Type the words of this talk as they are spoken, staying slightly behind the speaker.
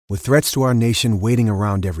With threats to our nation waiting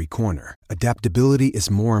around every corner, adaptability is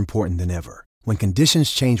more important than ever. When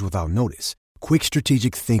conditions change without notice, quick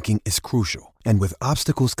strategic thinking is crucial. And with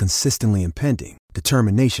obstacles consistently impending,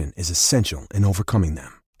 determination is essential in overcoming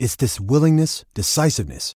them. It's this willingness,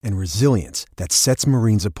 decisiveness, and resilience that sets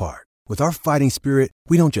Marines apart. With our fighting spirit,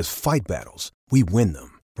 we don't just fight battles, we win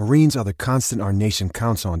them. Marines are the constant our nation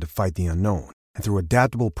counts on to fight the unknown. And through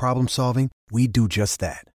adaptable problem solving, we do just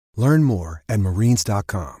that. Learn more at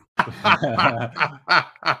marines.com.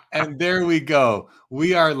 And there we go.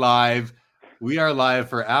 We are live. We are live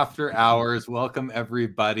for After Hours. Welcome,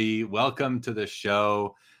 everybody. Welcome to the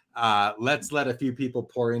show. Let's let a few people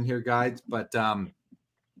pour in here, guys. But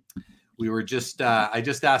we were just, I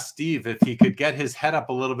just asked Steve if he could get his head up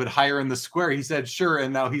a little bit higher in the square. He said, sure.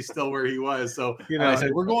 And now he's still where he was. So I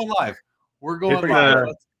said, we're going live. We're going live.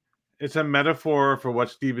 It's a metaphor for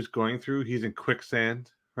what Steve is going through. He's in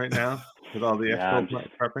quicksand right now with all the Expo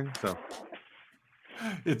prepping. So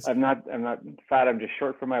I'm not fat. I'm just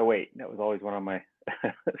short for my weight. That was always one of my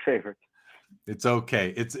favorites. It's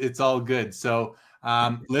okay. It's all good. So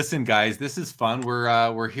listen, guys, this is fun.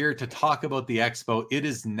 We're here to talk about the Expo. It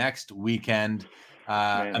is next weekend.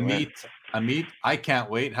 Ameet, I can't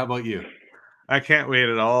wait. How about you? I can't wait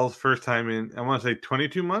at all. First time in, I want to say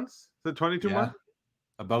 22 months. Is it 22 months?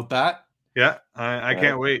 About that? Yeah, I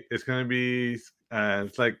can't wait. It's going to be,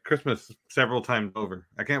 it's like Christmas several times over.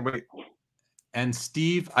 I can't wait. And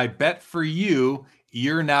Steve, I bet for you,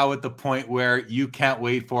 you're now at the point where you can't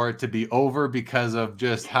wait for it to be over because of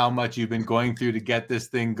just how much you've been going through to get this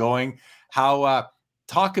thing going. How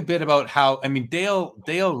talk a bit about how, I mean, Dale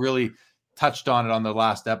really touched on it on the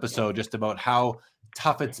last episode, just about how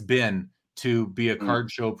tough it's been to be a card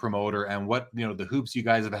show promoter and what, the hoops you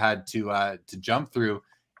guys have had to jump through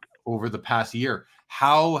over the past year.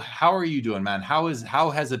 How are you doing, man? How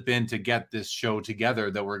has it been to get this show together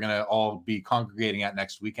that we're going to all be congregating at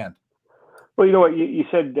next weekend? Well, you know what you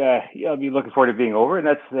said. I'll be looking forward to being over, and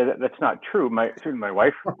that's not true. Certainly my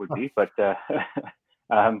wife would be, but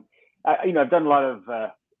I've done a lot of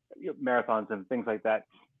marathons and things like that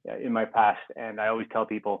in my past, and I always tell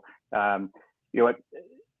people, what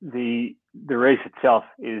the race itself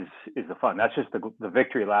is the fun. That's just the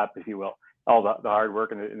victory lap, if you will. All the hard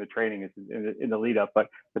work and the training is in the lead up. But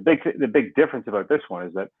the big difference about this one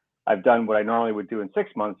is that I've done what I normally would do in 6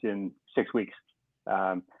 months in 6 weeks.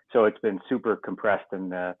 So it's been super compressed and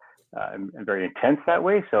very intense that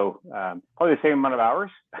way. So probably the same amount of hours,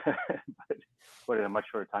 but in a much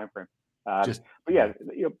shorter time frame. But yeah,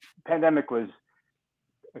 pandemic was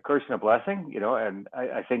a curse and a blessing, and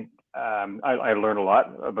I think I learned a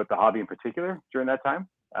lot about the hobby in particular during that time.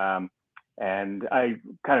 And I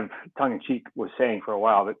kind of tongue-in-cheek was saying for a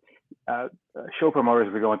while that show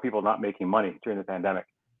promoters were going people not making money during the pandemic.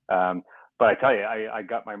 But I tell you, I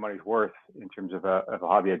got my money's worth in terms of a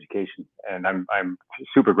hobby education, and I'm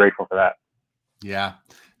super grateful for that. Yeah,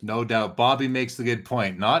 no doubt. Bobby makes the good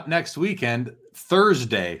point. Not next weekend,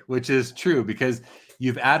 Thursday, which is true because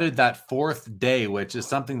you've added that fourth day, which is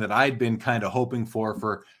something that I'd been kind of hoping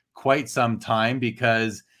for quite some time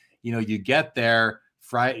because, you get there.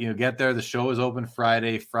 Friday, the show is open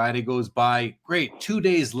Friday. Friday goes by. Great. 2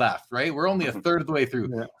 days left, right? We're only a third of the way through.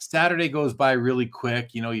 Yeah. Saturday goes by really quick.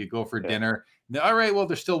 You go for dinner. All right, well,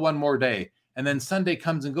 there's still one more day. And then Sunday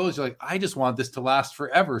comes and goes. You're like, I just want this to last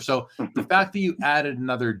forever. So the fact that you added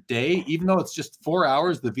another day, even though it's just 4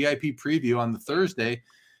 hours, the VIP preview on the Thursday,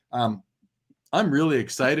 I'm really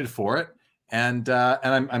excited for it. And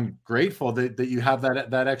I'm grateful that you have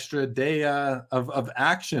that extra day of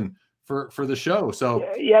action for the show. So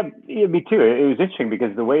yeah, me too. It was interesting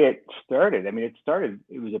because the way it started,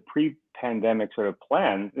 it was a pre-pandemic sort of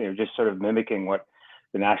plan, just sort of mimicking what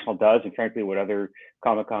the National does, and frankly what other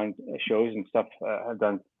Comic-Con shows and stuff have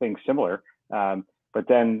done things similar. But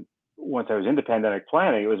then once I was into pandemic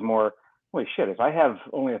planning, it was more, holy shit, if I have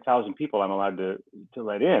only 1,000 people I'm allowed to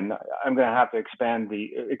let in, I'm going to have to extend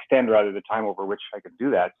the time over which I could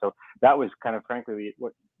do that. So that was kind of frankly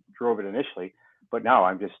what drove it initially. But now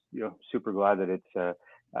I'm just super glad that it's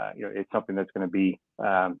it's something that's going to be.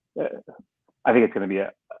 I think it's going to be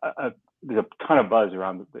there's a ton of buzz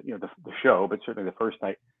around the show, but certainly the first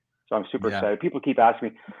night. So I'm super excited. People keep asking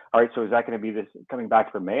me, all right, so is that going to be this coming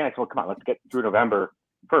back for May? And I said, well, come on, let's get through November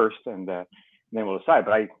first, and then we'll decide.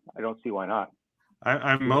 But I don't see why not.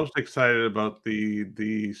 I'm most excited about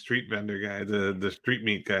the street vendor guy, the street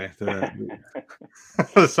meat guy,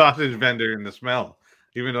 the sausage vendor, and the smell.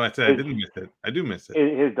 Even though I said I didn't miss it, I do miss it.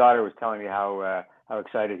 His daughter was telling me how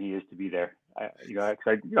excited he is to be there. He's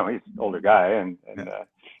an older guy, and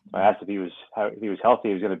I asked if he was healthy,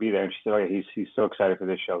 he was going to be there, and she said, "Oh yeah, he's so excited for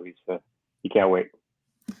this show. He can't wait."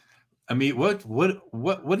 Ameet,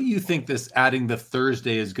 what do you think this adding the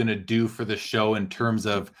Thursday is going to do for the show in terms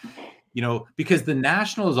of, because the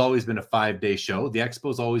National has always been a 5-day show, the Expo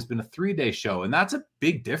has always been a 3-day show, and that's a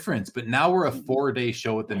big difference. But now we're a 4-day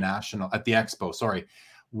show at the Expo. Sorry,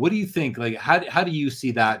 what do you think? Like, how do you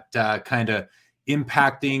see that kind of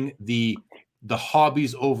impacting the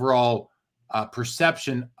hobby's overall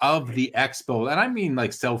perception of the Expo? And I mean,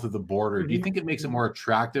 like, south of the border. Do you think it makes it more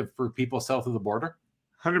attractive for people south of the border?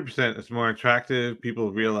 100%. It's more attractive.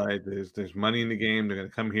 People realize there's money in the game. They're going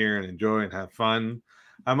to come here and enjoy and have fun.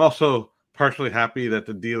 I'm also partially happy that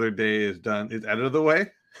the dealer day is out of the way.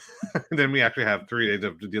 Then we actually have 3 days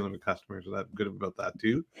of dealing with customers, so that's good about that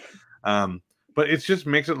too. But it just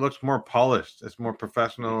makes it look more polished. It's more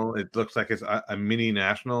professional. It looks like it's a mini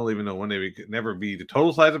national, even though one day we could never be the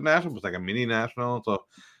total size of national, but it's like a mini national. So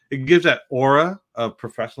it gives that aura of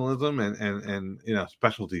professionalism and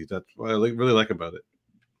specialties. That's what I really like about it.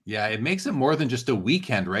 Yeah, it makes it more than just a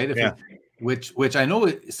weekend, right? Which I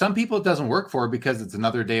know some people it doesn't work for because it's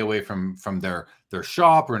another day away from their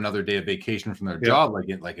shop or another day of vacation from their job,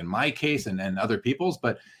 like in my case and other people's.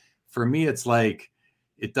 But for me, it's like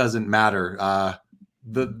it doesn't matter.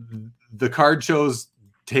 The card shows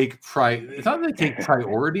it's not that they take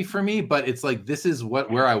priority for me, but it's like this is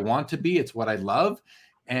where I want to be. It's what I love,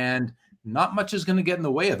 and not much is going to get in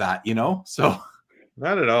the way of that, So.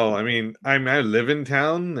 Not at all. I mean, I live in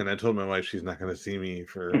town, and I told my wife she's not going to see me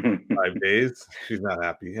for 5 days. She's not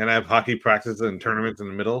happy, and I have hockey practices and tournaments in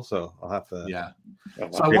the middle, so I'll have to. Yeah.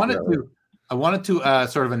 So I wanted to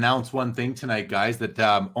sort of announce one thing tonight, guys.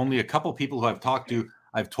 That only a couple people who I've talked to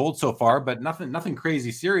I've told so far, but nothing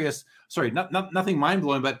crazy serious. Sorry, nothing mind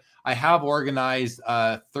blowing. But I have organized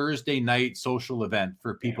a Thursday night social event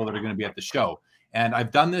for people that are going to be at the show. And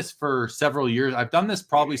I've done this for several years. I've done this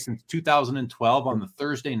probably since 2012 on the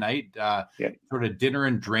Thursday night, sort of dinner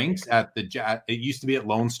and drinks at it used to be at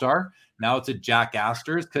Lone Star. Now it's at Jack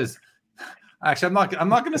Astor's because actually I'm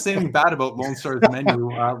not going to say anything bad about Lone Star's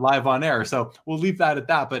menu live on air. So we'll leave that at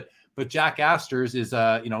that. But Jack Astor's is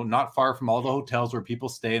not far from all the hotels where people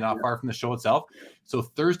stay, not far from the show itself. So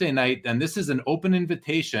Thursday night, and this is an open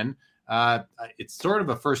invitation. It's sort of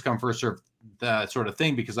a first come first serve sort of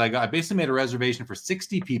thing because I basically made a reservation for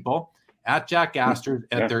 60 people at Jack Astor's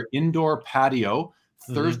at their indoor patio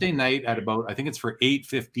Thursday night at about, I think it's for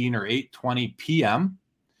 8:15 or 8:20 p.m.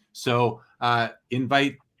 So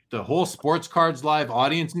invite the whole Sports Cards Live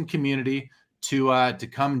audience and community to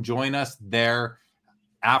come join us there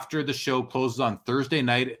after the show closes on Thursday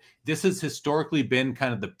night. This has historically been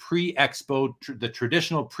kind of the pre-Expo, the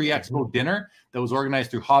traditional pre-Expo dinner that was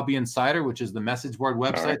organized through Hobby Insider, which is the message board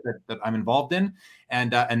website that I'm involved in.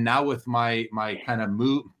 And now with my kind of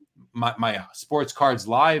my Sports Cards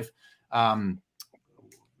Live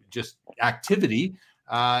just activity,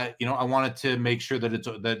 I wanted to make sure that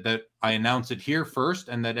that I announce it here first,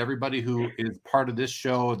 and that everybody who is part of this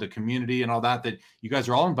show, the community and all that you guys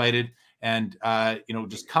are all invited. And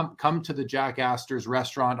just come to the Jack Astor's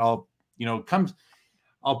restaurant. I'll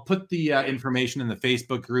put the information in the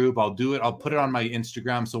Facebook group. I'll put it on my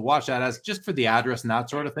Instagram. So watch that as just for the address and that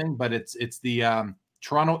sort of thing. But it's the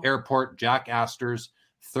Toronto Airport Jack Astor's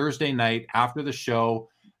Thursday night after the show.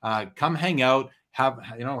 Come hang out, have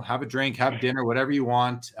a drink, have dinner, whatever you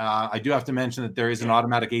want. I do have to mention that there is an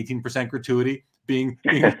automatic 18% gratuity being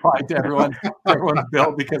applied to everyone's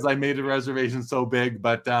bill because I made a reservation so big.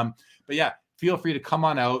 But yeah, feel free to come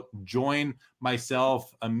on out, join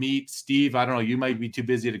myself, Ameet, Steve. I don't know, you might be too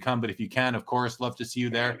busy to come, but if you can, of course, love to see you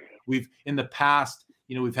there. We've in the past,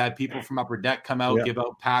 we've had people from Upper Deck come out, give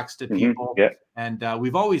out packs to people. And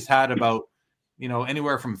we've always had about,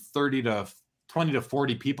 anywhere from 30 to 20 to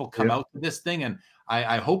 40 people come out to this thing. And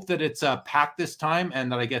I hope that it's packed this time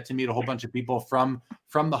and that I get to meet a whole bunch of people from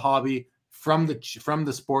the hobby, from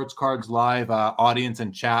the Sports Cards Live audience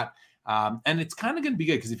and chat. And it's kind of going to be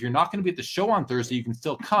good because if you're not going to be at the show on Thursday, you can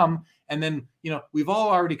still come. And then, we've all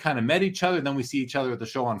already kind of met each other. Then we see each other at the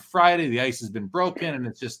show on Friday. The ice has been broken and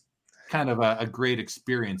it's just kind of a great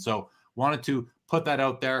experience. So wanted to put that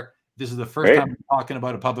out there. This is the first time I'm talking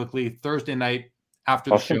about it publicly. Thursday night after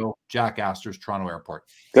the show, Jack Astor's, Toronto Airport.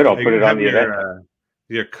 Good. I'll put it on the event.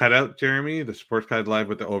 Your cutout, Jeremy, the Sports Card Live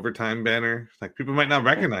with the overtime banner. It's like people might not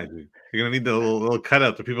recognize you. You're gonna need the little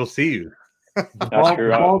cutout so people see you.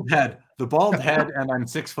 The bald head, and I'm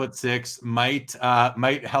 6'6",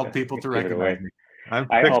 might help people to recognize me.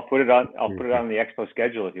 I'll put it on. I'll put it on the Expo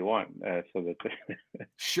schedule if you want. So that.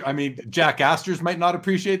 I mean, Jack Astor's might not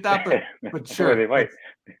appreciate that, but sure, or they might.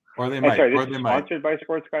 Or they might. Sorry, or this they is might. sponsored by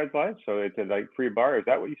Sports Cards Live, so it's a free bar. Is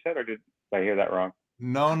that what you said, or did I hear that wrong?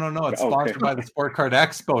 No. It's sponsored by the Sport Card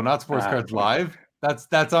Expo, not Sports Cards Live.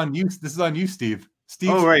 That's on you. This is on you, Steve.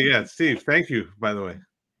 Steve. Oh, right. Yeah. Steve, thank you, by the way.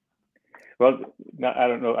 Well, I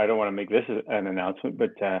don't know. I don't want to make this an announcement,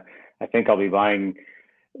 but I think I'll be buying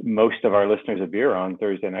most of our listeners a beer on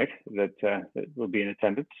Thursday night that will be in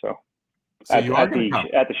attendance. So you are going to come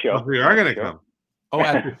at the show. Oh, we are going to come. Oh,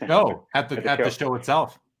 at the show, at the show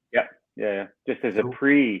itself. Yeah. Just as a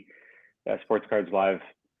pre Sports Cards Live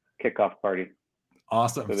kickoff party.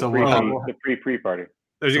 Awesome. So the pre party.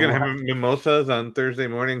 Are you going to have mimosas on Thursday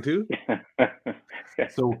morning too?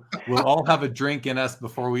 So we'll all have a drink in us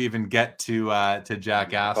before we even get to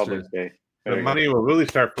Jack Astor's. The money will really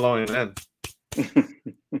start flowing then.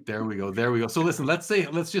 There we go. So listen, let's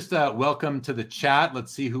just welcome to the chat.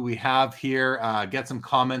 Let's see who we have here. Get some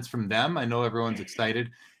comments from them. I know everyone's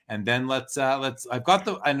excited. And then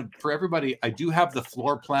and for everybody, I do have the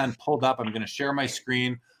floor plan pulled up. I'm going to share my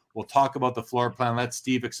screen. We'll talk about the floor plan. Let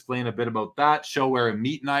Steve explain a bit about that. Show where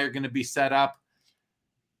Ameet and I are going to be set up.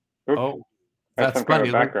 Oops. Oh, that's some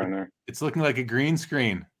funny. kind of background there. It's looking like a green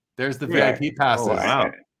screen. There's the VIP passes. Oh,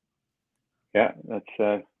 wow. Yeah,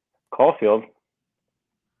 that's Caulfield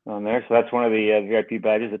on there. So that's one of the VIP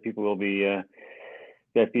badges that people will be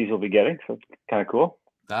VIPs will be getting. So it's kind of cool.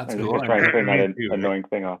 That's I'm cool. just trying to turn that annoying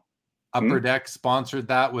thing off. Upper Deck sponsored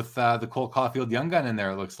that with the Cole Caulfield Young Gun in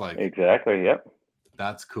there, it looks like. Exactly, yep.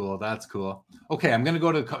 That's cool. Okay, I'm going to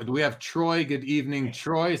go to – do we have Troy? Good evening.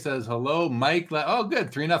 Troy says hello. Mike, oh, good.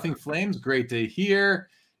 3-0 Flames. Great to hear.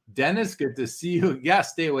 Dennis, good to see you. Yeah,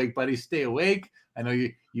 stay awake, buddy. Stay awake. I know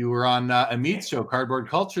you were on Ameet's show, Cardboard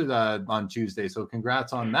Culture, on Tuesday, so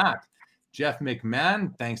congrats on that. Jeff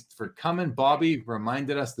McMahon, thanks for coming. Bobby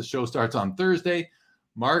reminded us the show starts on Thursday.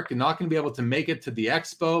 Mark, not going to be able to make it to the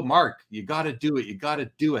Expo. Mark, you got to do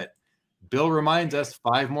it. Bill reminds us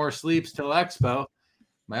 5 more sleeps till Expo.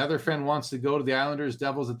 My other friend wants to go to the Islanders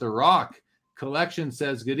Devils at the Rock. Collection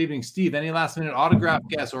says, good evening, Steve. Any last minute autograph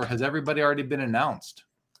guess, or has everybody already been announced?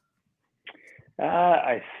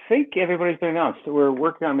 I think everybody's been announced. We're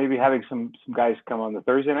working on maybe having some guys come on the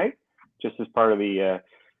Thursday night, just as part of the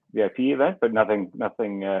VIP event, but nothing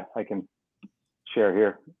I can share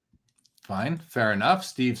here. Fine, fair enough.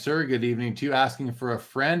 Steve Sir, good evening to you. Asking for a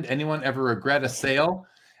friend. Anyone ever regret a sale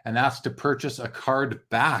and asked to purchase a card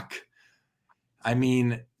back? I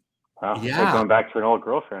mean, wow, yeah. It's like going back to an old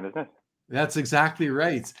girlfriend, isn't it? That's exactly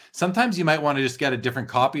right. Sometimes you might want to just get a different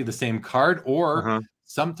copy of the same card, or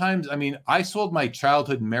sometimes, I mean, I sold my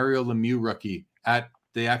childhood Mario Lemieux rookie at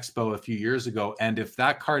the Expo a few years ago, and if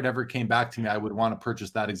that card ever came back to me, I would want to purchase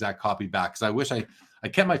that exact copy back, because I wish I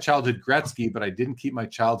kept my childhood Gretzky, but I didn't keep my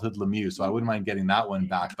childhood Lemieux, so I wouldn't mind getting that one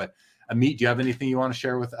back. But Ameet, do you have anything you want to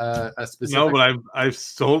share with a specific? No, but I've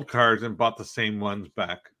sold cards and bought the same ones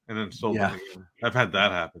back and then sold them again. I've had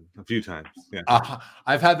that happen a few times. Yeah,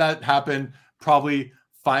 I've had that happen probably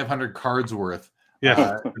 500 cards worth.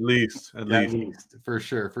 Yeah, at least for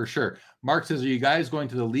sure. Mark says, are you guys going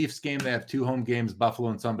to the Leafs game? They have 2 home games, Buffalo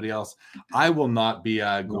and somebody else. I will not be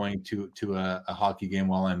going to a hockey game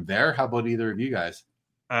while I'm there. How about either of you guys?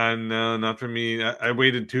 No, not for me. I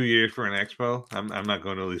waited 2 years for an Expo. I'm not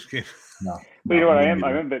going to a Leafs game. No. Well, you know what? I'm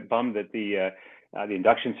a bit bummed that the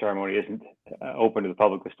induction ceremony isn't open to the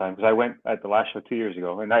public this time, because I went at the last show 2 years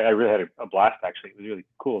ago, and I really had a blast. Actually, it was a really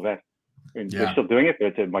cool event. And they're still doing it, but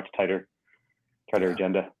it's a much tighter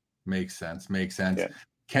agenda. Makes sense. Yeah.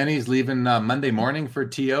 Kenny's leaving Monday morning for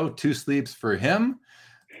TO. 2 sleeps for him.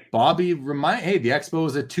 Bobby, hey, the Expo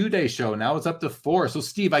is a 2-day show. Now it's up to 4. So,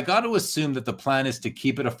 Steve, I got to assume that the plan is to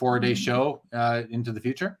keep it a 4-day show into the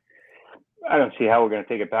future? I don't see how we're going to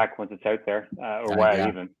take it back once it's out there, or why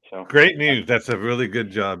even. So great news. That's a really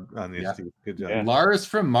good job on this. Yeah. Good job. Yeah. Lars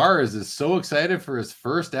from Mars is so excited for his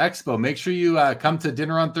first Expo. Make sure you come to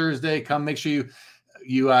dinner on Thursday. Make sure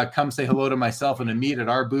you come say hello to myself and Ameet at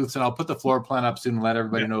our booths, and I'll put the floor plan up soon and let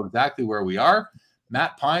everybody know exactly where we are.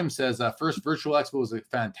 Matt Pime says, first virtual Expo was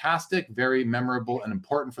fantastic, very memorable and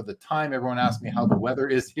important for the time. Everyone asked me how the weather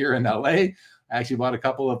is here in LA. I actually bought a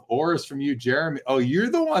couple of oars from you, Jeremy. Oh, you're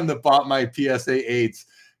the one that bought my PSA 8s.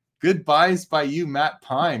 Good buys by you, Matt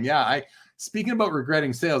Pime. Yeah, speaking about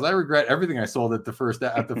regretting sales, I regret everything I sold at the first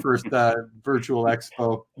virtual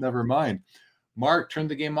Expo. Never mind. Mark, turned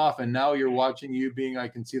the game off, and now you're watching I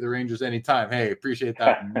can see the Rangers anytime. Hey, appreciate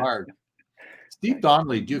that, Mark. Steve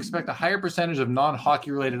Donnelly, do you expect a higher percentage of non-hockey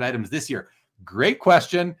related items this year? Great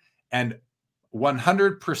question, and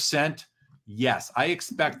 100% yes. I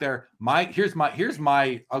expect there. Here's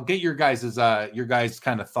my. I'll get your guys'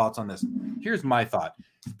 kind of thoughts on this. Here's my thought.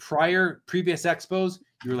 Previous Expos,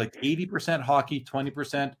 you were like 80% hockey,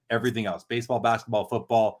 20% everything else: baseball, basketball,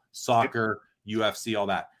 football, soccer, UFC, all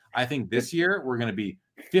that. I think this year we're going to be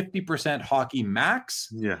 50% hockey max,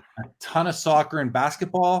 Yeah. a ton of soccer and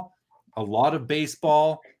basketball, a lot of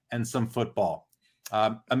baseball, and some football.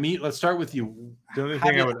 Ameet, let's start with you. The only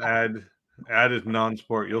thing I would add is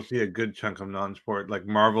non-sport. You'll see a good chunk of non-sport, like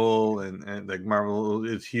Marvel and like Marvel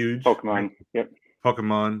is huge. Pokemon. Yep.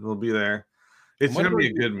 Pokemon will be there. It's going to be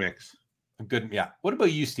a good mix. Good, yeah. What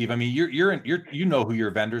about you, Steve? I mean, you're you know who your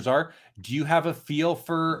vendors are. Do you have a feel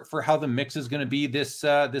for how the mix is going to be this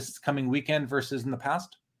coming weekend versus in the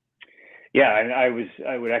past? Yeah, and I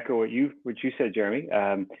would echo what you said, Jeremy.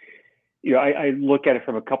 I look at it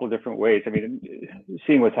from a couple of different ways. I mean,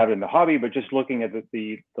 seeing what's happening in the hobby, but just looking at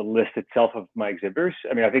the list itself of my exhibitors.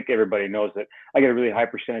 I mean, I think everybody knows that I get a really high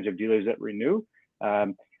percentage of dealers that renew.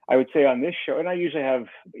 I would say on this show, and I usually have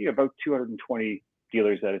about 220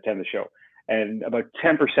 dealers that attend the show, and about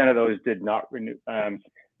 10% of those did not renew.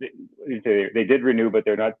 They did renew, but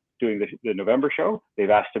they're not doing the November show. They've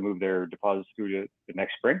asked to move their deposits through to the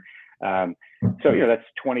next spring. So that's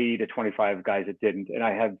 20 to 25 guys that didn't, and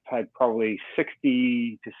I have had probably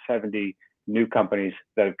 60 to 70 new companies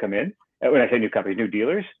that have come in. When I say new companies, new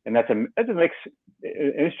dealers, and that's a mix,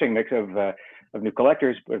 an interesting mix of new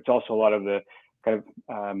collectors, but it's also a lot of the kind of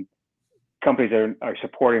companies that are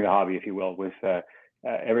supporting the hobby, if you will, with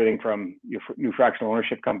everything from new fractional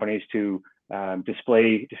ownership companies to just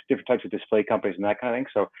different types of display companies and that kind of thing.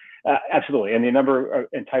 So absolutely, and the number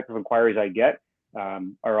and type of inquiries I get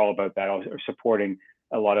are all about that, are supporting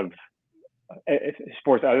a lot of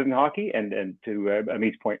sports other than hockey, and to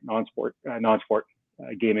Ameet's point, non-sport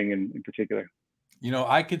gaming in particular.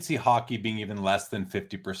 I could see hockey being even less than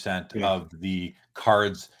 50% of the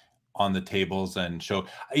cards on the tables and show.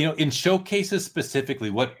 In showcases specifically,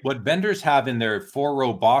 what vendors have in their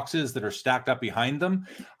 4-row boxes that are stacked up behind them,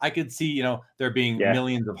 I could see there being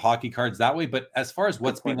millions of hockey cards that way. But as far as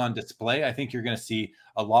what's being on display, I think you're going to see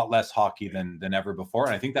a lot less hockey than ever before,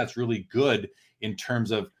 and I think that's really good in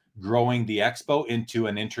terms of growing the Expo into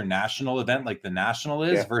an international event like the National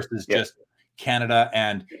is versus just Canada.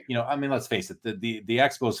 And I mean, let's face it, the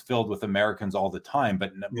Expo is filled with Americans all the time,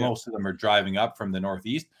 but most of them are driving up from the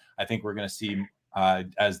Northeast. I think we're going to see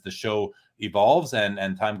as the show evolves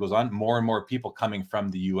and time goes on, more and more people coming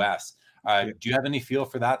from the US. Do you have any feel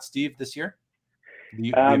for that, Steve, this year?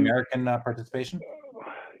 The American participation?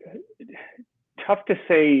 Tough to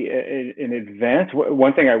say in advance.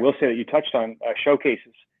 One thing I will say that you touched on,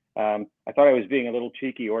 showcases. I thought I was being a little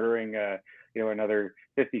cheeky ordering another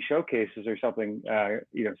 50 showcases or something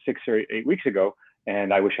 6 or 8 weeks ago,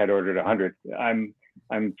 and I wish I'd ordered 100. I'm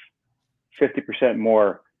 50%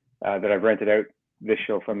 more that I've rented out this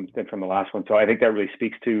show than from the last one. So I think that really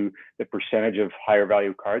speaks to the percentage of higher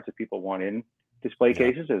value cards that people want in display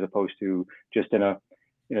cases as opposed to just in a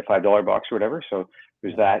 $5 box or whatever. So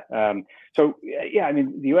there's that. I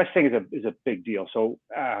mean, the US thing is a big deal. So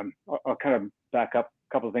I'll kind of back up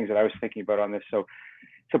a couple of things that I was thinking about on this. So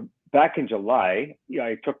back in July,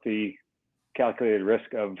 I took the calculated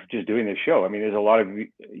risk of just doing this show. I mean, there's a lot of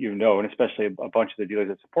and especially a bunch of the dealers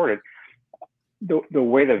that support it. The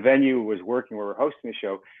way the venue was working, where we're hosting the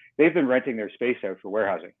show, they've been renting their space out for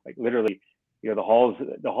warehousing. Like literally, the hall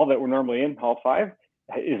that we're normally in, Hall 5,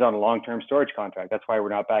 is on a long-term storage contract. That's why we're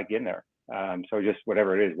not back in there. So just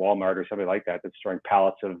whatever it is, Walmart or something like that, that's storing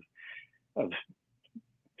pallets of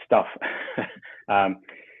stuff.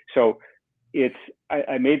 So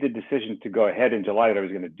I made the decision to go ahead in July that I was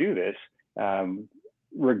going to do this,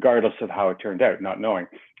 regardless of how it turned out, not knowing.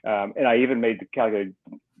 And I even made the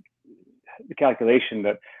calculation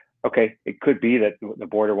that, okay, it could be that the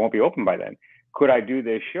border won't be open by then. Could I do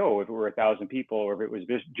this show if it were 1,000 people, or if it was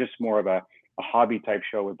just more of a hobby type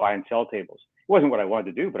show with buy and sell tables? It wasn't what I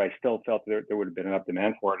wanted to do, but I still felt there would have been enough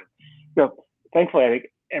demand for it. So thankfully, I think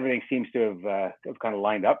everything seems to have kind of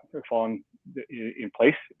lined up or fallen in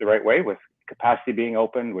place the right way, with capacity being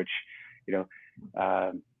open, which,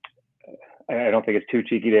 I don't think it's too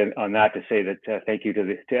cheeky on that to say that thank you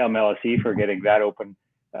to MLSE for getting that open,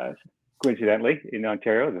 coincidentally, in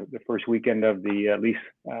Ontario, the first weekend of the lease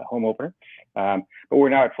home opener. But we're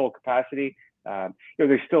now at full capacity.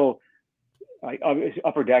 There's still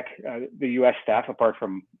upper deck, the U.S. staff, apart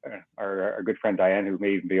from our good friend Diane, who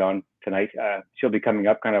may even be on tonight. She'll be coming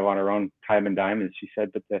up kind of on her own time and dime, as she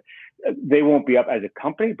said, but they won't be up as a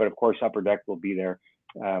company, but of course upper deck will be there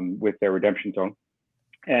with their redemption zone,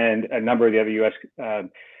 and a number of the other U.S.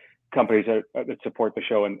 companies that support the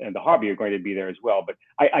show and the hobby are going to be there as well. But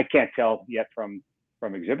I can't tell yet from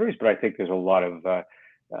exhibitors, but I think there's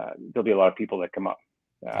there'll be a lot of people that come up.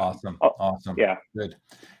 Awesome. Yeah. Good.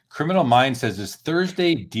 Criminal Mind says, is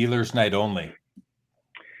Thursday dealers night only?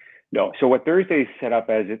 No. So what Thursday is set up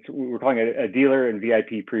as, we're calling it a dealer and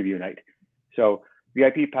VIP preview night. So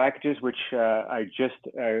VIP packages, which I just,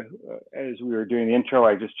 as we were doing the intro,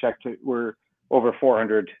 I just checked, we're over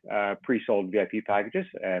 400 pre-sold VIP packages.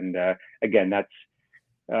 And again, that's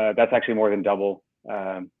actually more than double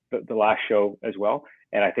the last show as well.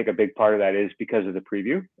 And I think a big part of that is because of the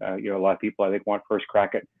preview. A lot of people, I think, want first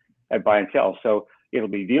crack at buy and sell. So it'll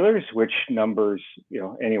be dealers, which numbers,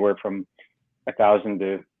 anywhere from 1,000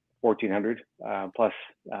 to 1,400 plus.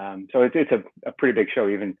 So it's a pretty big show,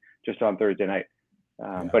 even just on Thursday night.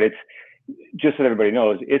 But it's just so everybody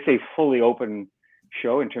knows, it's a fully open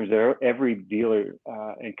show in terms of every dealer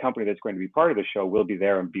and company that's going to be part of the show will be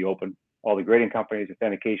there and be open. All the grading companies,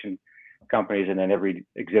 authentication companies, and then every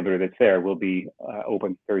exhibitor that's there will be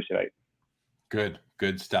open Thursday night.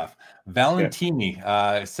 Good stuff. Valentini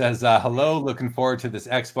says, hello, looking forward to this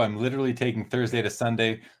expo. I'm literally taking Thursday to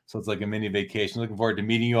Sunday, so it's like a mini vacation. Looking forward to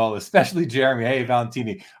meeting you all, especially Jeremy. Hey,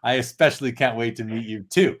 Valentini, I especially can't wait to meet you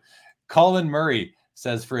too. Colin Murray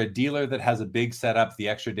says, for a dealer that has a big setup, the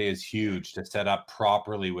extra day is huge to set up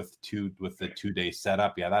properly with the 2-day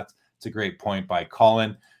setup. Yeah, that's a great point by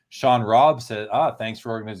Colin. Sean Robb said, thanks for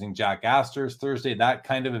organizing Jack Astor's Thursday. That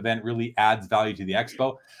kind of event really adds value to the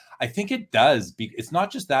expo. I think it does. It's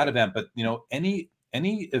not just that event, but any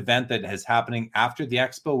event that is happening after the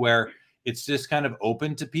expo where it's just kind of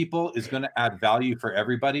open to people is going to add value for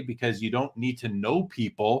everybody, because you don't need to know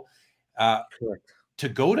people to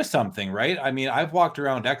go to something, right? I mean, I've walked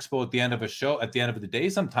around expo at the end of a show, at the end of the day.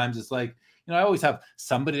 Sometimes it's like, I always have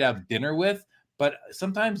somebody to have dinner with, but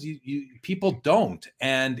sometimes you people don't,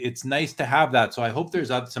 and it's nice to have that. So I hope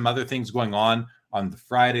there's some other things going on the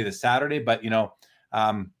Friday, the Saturday, but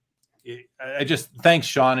I just thanks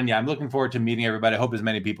Sean, and I'm looking forward to meeting everybody. I hope as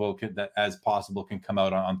many people as possible can come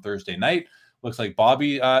out on Thursday night. Looks like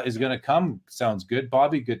Bobby is going to come. Sounds good,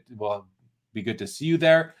 Bobby. Good. Well, be good to see you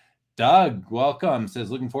there. Doug, welcome. Says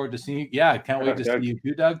looking forward to seeing you. Yeah, can't wait to see you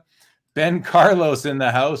too, Doug. Ben Carlos in the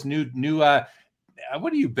house. New.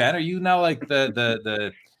 What are you, Ben? Are you now like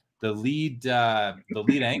the lead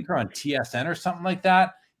anchor on TSN or something like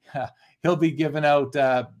that? He'll be giving out.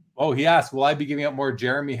 He asked, will I be giving out more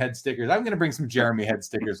Jeremy head stickers? I'm going to bring some Jeremy head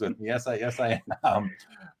stickers with me. Yes, I am.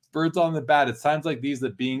 Birds on the bat. It sounds like these,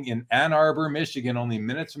 that being in Ann Arbor, Michigan, only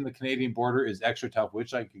minutes from the Canadian border, is extra tough.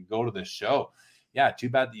 Wish I could go to the show. Yeah, too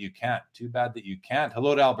bad that you can't.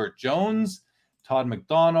 Hello to Albert Jones, Todd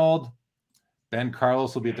McDonald. Ben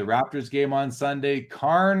Carlos will be at the Raptors game on Sunday.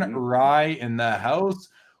 Karn Rye in the house.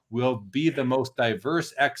 Will be the most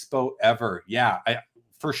diverse expo ever. Yeah,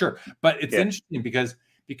 for sure. But it's interesting because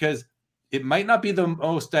it might not be the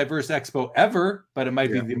most diverse expo ever, but it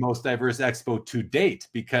might be the most diverse expo to date,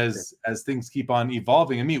 because as things keep on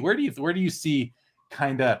evolving. I mean, where do you see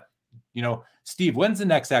kind of, Steve, when's the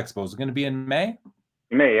next expo? Is it going to be in May?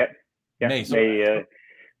 May, yeah. May, so May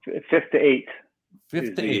 5th to 8th.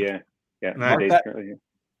 5th to 8th.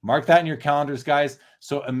 Mark that in your calendars, guys.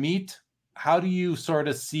 So Ameet, how do you sort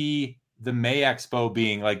of see the May Expo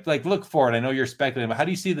being like look forward? I know you're speculating, but how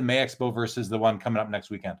do you see the May Expo versus the one coming up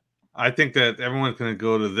next weekend? I think that everyone's going to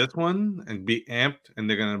go to this one and be amped, and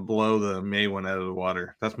they're going to blow the May one out of the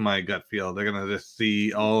water. That's my gut feel. They're going to just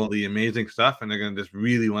see all the amazing stuff, and they're going to just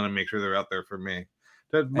really want to make sure they're out there for May.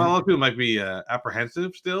 A lot of people might be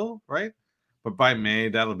apprehensive still, right? But by May,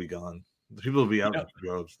 that'll be gone. People will be out in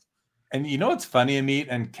droves. And it's funny, Ameet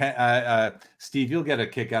and Steve, you'll get a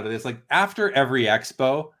kick out of this. Like after every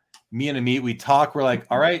expo, me and Ameet, we talk. We're like,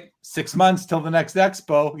 all right, 6 months till the next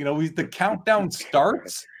expo. The countdown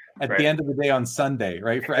starts at the end of the day on Sunday,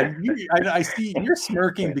 right? I see you're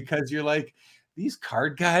smirking because you're like, these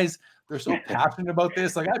card guys, they're so passionate about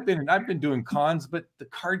this. Like I've been doing cons, but the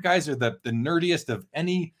card guys are the nerdiest of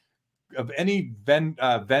any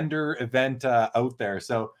vendor event out there.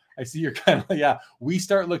 So I see you're kind of we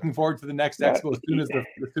start looking forward to the next expo as soon as the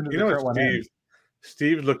current one ends.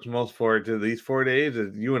 Steve looks most forward to these 4 days,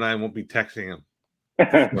 is you and I won't be texting him.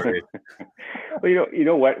 Well, you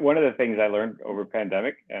know what? One of the things I learned over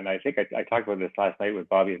pandemic, and I think I talked about this last night with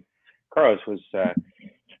Bobby and Carlos, was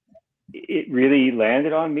it really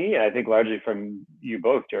landed on me, and I think largely from you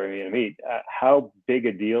both, Jeremy and Ameet, how big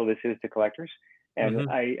a deal this is to collectors. And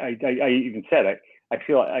I even said, I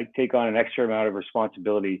feel I take on an extra amount of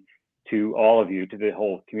responsibility to all of you, to the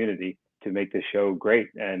whole community, to make this show great.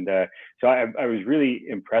 And so I was really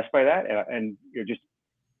impressed by that. And just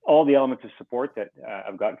all the elements of support that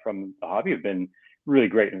I've gotten from the hobby have been really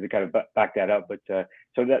great, and to kind of back that up. But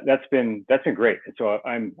so that's been great. And so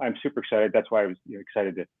I'm super excited. That's why I was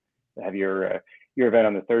excited to have your event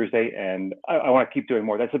on the Thursday, and I want to keep doing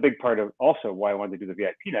more. That's a big part of also why I wanted to do the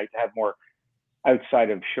VIP night, to have more outside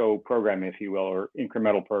of show programming, if you will, or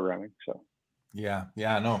incremental programming. So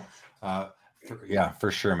no,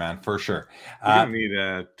 for sure, man, for sure. You're gonna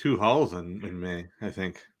need 2 halls in May, I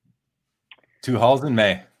think. 2 halls in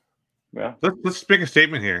May. Yeah, let's make a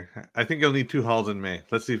statement here. I think you'll need 2 halls in May.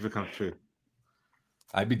 Let's see if it comes true.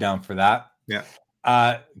 I'd be down for that. Yeah.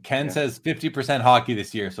 Ken says 50% hockey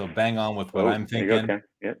this year, so bang on with what I'm thinking. There you go,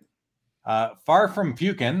 Ken. Yep. Far from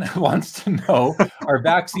Pukin wants to know: are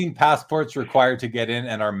vaccine passports required to get in,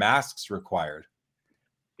 and are masks required?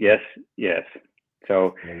 Yes.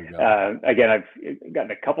 So again, I've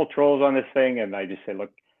gotten a couple trolls on this thing, and I just say,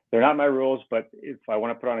 look, they're not my rules, but if I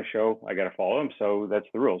want to put on a show, I got to follow them. So that's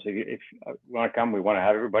the rules. If you want to come, we want to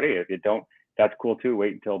have everybody. If you don't, that's cool too.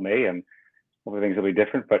 Wait until May, and hopefully things will be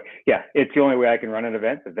different. But yeah, it's the only way I can run an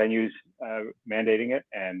event. The venue's mandating it,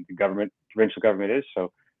 and the provincial government is.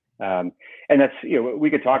 So, and that's, we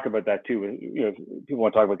could talk about that too. People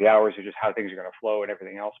want to talk about the hours or just how things are going to flow and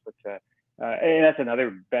everything else. But and that's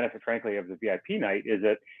another benefit, frankly, of the VIP night, is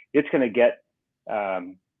that it's going to get a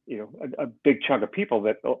big chunk of people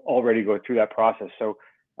that already go through that process. So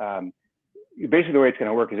basically the way it's going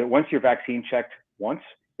to work is that once you're vaccine checked once,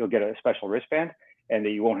 you'll get a special wristband, and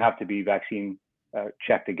that you won't have to be vaccine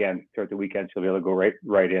checked again throughout the weekend. So you'll be able to go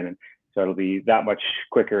right in. And so it'll be that much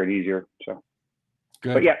quicker and easier. So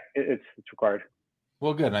good. But yeah, it's required.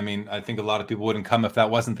 Well, good. I mean, I think a lot of people wouldn't come if that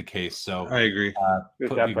wasn't the case. So I agree. You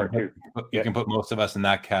can put most of us in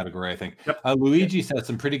that category, I think. Yep. Luigi said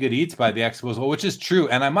some pretty good eats by the Expo as well, which is true.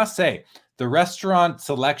 And I must say, the restaurant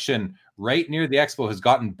selection right near the Expo has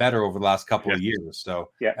gotten better over the last couple of years. So,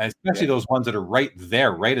 and especially those ones that are right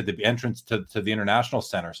there, right at the entrance to the International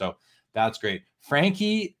Center. So that's great.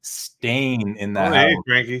 Frankie Stain in the house.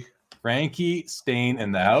 Hey, Frankie Stain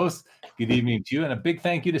in the house. Good evening to you, and a big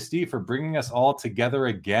thank you to Steve for bringing us all together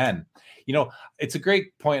again. It's a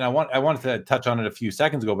great point. I wanted to touch on it a few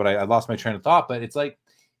seconds ago, but I lost my train of thought. But it's like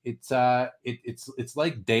it's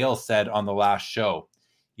like Dale said on the last show.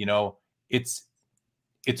 It's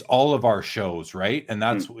all of our shows, right? And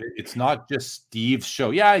that's it's not just Steve's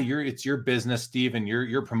show. Yeah, it's your business, Steve, and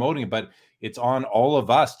you're promoting it, but it's on all of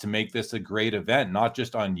us to make this a great event, not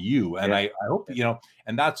just on you. And I hope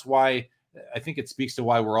and that's why I think it speaks to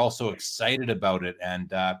why we're all so excited about it.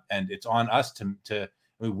 And it's on us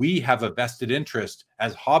we have a vested interest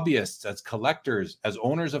as hobbyists, as collectors, as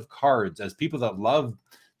owners of cards, as people that love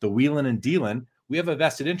the wheeling and dealing. We have a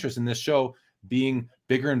vested interest in this show being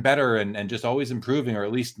bigger and better and just always improving, or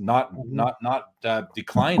at least not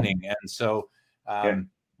declining. And so,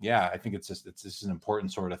 I think it's just an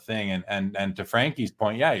important sort of thing. And to Frankie's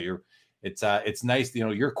point, it's nice,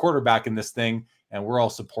 you're quarterbacking this thing, and we're all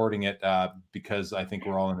supporting it because I think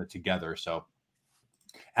we're all in it together. So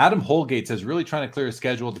Adam Holgate says, really trying to clear a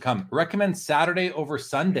schedule to come. Recommend Saturday over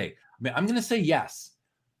Sunday. I mean, I'm going to say yes.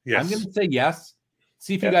 I'm going to say yes.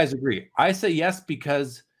 See if you guys agree. I say yes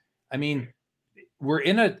because, I mean, we're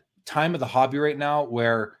in a time of the hobby right now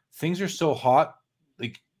where things are so hot.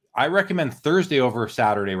 Like, I recommend Thursday over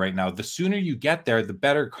Saturday right now. The sooner you get there, the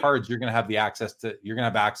better cards you're going to have access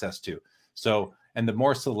to. So, and the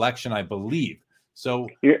more selection, I believe. So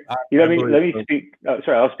let me speak.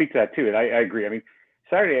 I'll speak to that too. And I agree. I mean,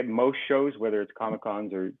 Saturday at most shows, whether it's Comic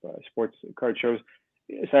Cons or sports card shows,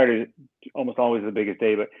 Saturday is almost always the biggest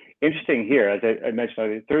day. But interesting here, as I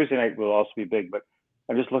mentioned, Thursday night will also be big. But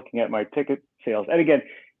I'm just looking at my ticket sales. And again,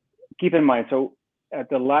 keep in mind, so at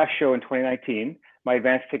the last show in 2019, my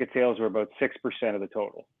advanced ticket sales were about 6% of the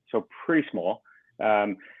total. So pretty small.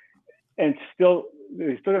 And it's still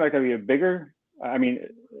not going to be a bigger,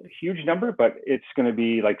 huge number, but it's going to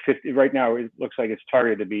be like 50. Right now, it looks like it's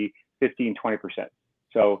targeted to be 15, 20%.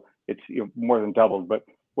 So it's more than doubled. But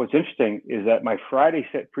what's interesting is that my Friday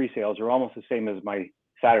set pre-sales are almost the same as my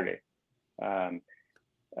Saturday,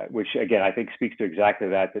 which again, I think speaks to exactly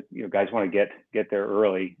that guys want to get there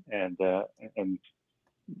early and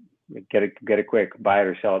get it quick, buy it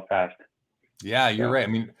or sell it fast. Yeah, you're right.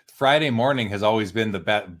 I mean, Friday morning has always been the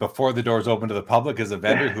best. Before the doors open to the public, as a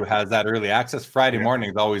vendor who has that early access, Friday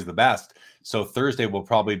morning is always the best. So Thursday will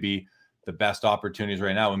probably be the best opportunities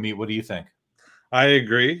right now. Ameet, what do you think? I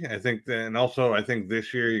agree. I think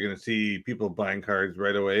this year you're going to see people buying cards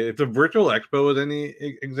right away. If the virtual expo is any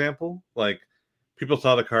example, like people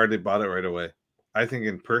saw the card, they bought it right away. I think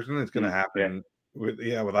in person it's going to happen with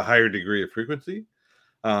a higher degree of frequency.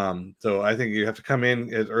 So I think you have to come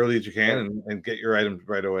in as early as you can and get your items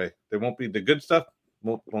right away. They won't be the good stuff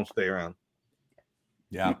won't stay around.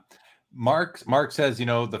 Yeah. Mark says,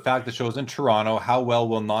 the fact the show's in Toronto, how well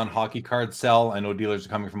will non-hockey cards sell? I know dealers are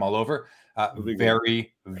coming from all over.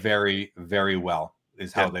 Very, very, very well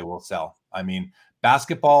is how they will sell. I mean,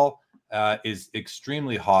 basketball, is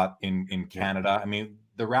extremely hot in Canada. I mean,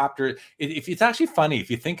 the Raptors, if it's actually funny,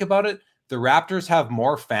 if you think about it, the Raptors have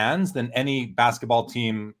more fans than any basketball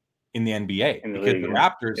team in the NBA because the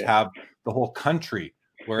Raptors have the whole country.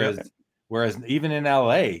 Whereas even in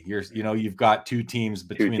LA, you've got two teams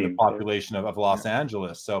between the population of Los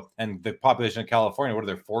Angeles. So, and the population of California, what are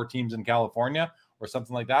there, 4 teams in California or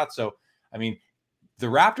something like that? So, I mean, the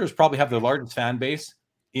Raptors probably have the largest fan base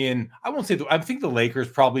I think the Lakers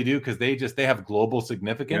probably do because they have global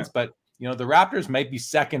significance, but the Raptors might be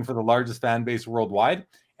second for the largest fan base worldwide.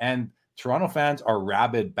 And Toronto fans are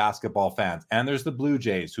rabid basketball fans. And there's the Blue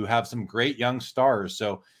Jays who have some great young stars.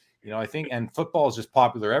 So, I think, and football is just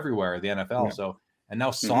popular everywhere, the NFL. Yeah. So, and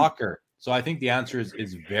now soccer. So I think the answer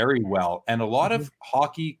is very well. And a lot of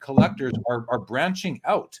hockey collectors are branching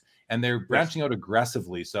out, and they're branching out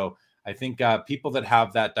aggressively. So I think people that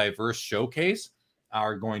have that diverse showcase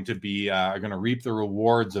are going to reap the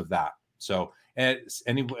rewards of that. So,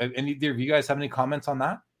 any of you guys have any comments on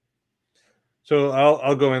that? So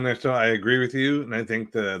I'll go in there. So I agree with you, and I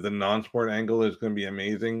think the non-sport angle is going to be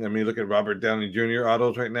amazing. I mean, look at Robert Downey Jr.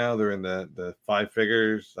 autos right now; they're in the 5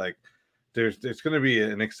 figures. Like, it's going to be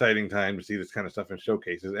an exciting time to see this kind of stuff in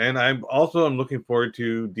showcases. And I'm looking forward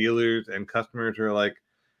to dealers and customers who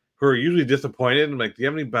are usually disappointed. I'm like, do you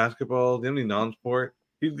have any basketball? Do you have any non-sport?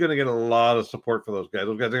 He's going to get a lot of support for those guys.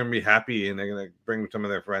 Those guys are going to be happy, and they're going to bring some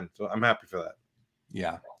of their friends. So I'm happy for that.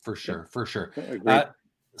 Yeah, for sure.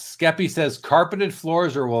 Skeppy says carpeted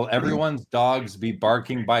floors, or will everyone's dogs be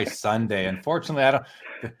barking by Sunday? Unfortunately, I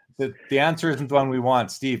don't. The answer isn't the one we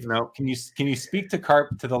want. Steve, no. Can you speak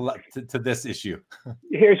to this issue?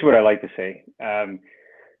 Here's what I like to say: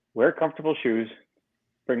 wear comfortable shoes,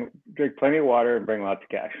 drink plenty of water, and bring lots of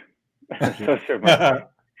cash. Those are my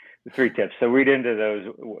 3 tips. So read into those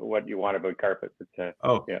what you want about carpet. But,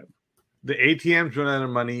 the ATMs run out of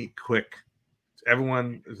money quick.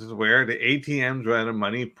 Everyone is aware the ATMs run out of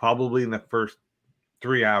money probably in the first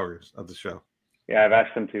 3 hours of the show. Yeah, I've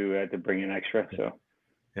asked them to bring in extra. So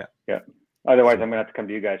yeah. Otherwise, I'm gonna have to come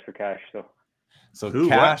to you guys for cash. So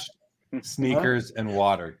cash, sneakers, and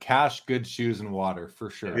water. Cash, good shoes, and water for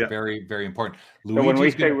sure. Yeah. Very, very important. So when we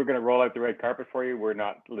say we're going to roll out the red carpet for you, we're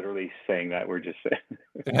not literally saying that. We're just saying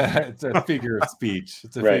it's a figure of speech.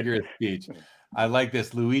 Figure of speech. I like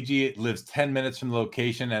this. Luigi lives 10 minutes from the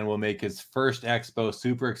location and will make his first expo.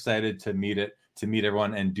 Super excited to meet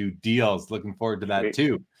everyone and do deals. Looking forward to that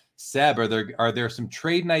too. Seb, are there some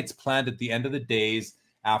trade nights planned at the end of the days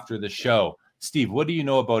after the show? Steve, what do you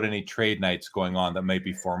know about any trade nights going on that might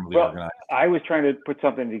be formally organized? I was trying to put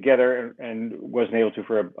something together and wasn't able to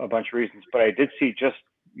for a bunch of reasons, but I did see just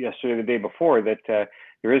yesterday, the day before, that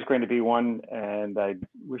there is going to be one, and I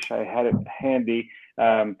wish I had it handy.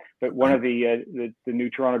 But one of the new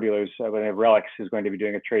Toronto dealers, when they have Relics, is going to be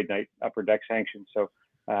doing a trade night, upper deck sanction. So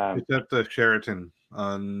it's at the Sheraton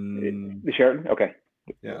on the Sheraton. Okay.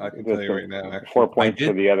 Yeah, I can tell you right now. Actually, 4 points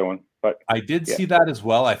for the other one, but I did see that as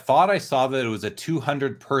well. I thought I saw that it was a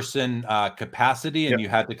 200-person capacity, and you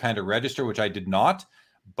had to kind of register, which I did not.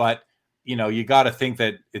 But you got to think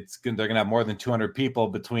that they're going to have more than 200 people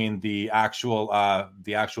between the actual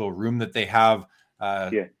room that they have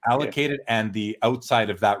allocated and the outside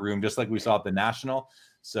of that room, just like we saw at the National.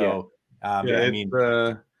 So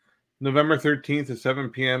November 13th at 7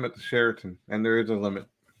 p.m. at the Sheraton, and there is a limit.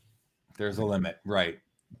 There's a limit, right?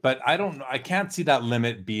 But I can't see that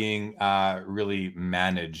limit being really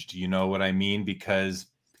managed. You know what I mean? Because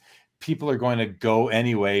people are going to go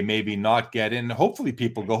anyway, maybe not get in. Hopefully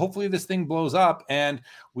people go. Hopefully this thing blows up and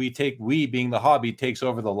we being the hobby takes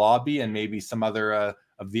over the lobby and maybe some other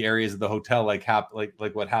of the areas of the hotel, like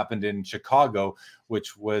what happened in Chicago,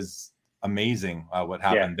 which was amazing. What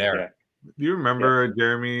happened there. Yeah. Do you remember,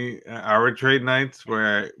 Jeremy, our trade nights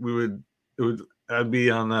where I'd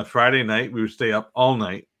be on a Friday night. We would stay up all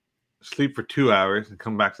night, sleep for 2 hours, and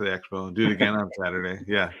come back to the expo and do it again on Saturday.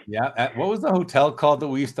 Yeah. Yeah. What was the hotel called that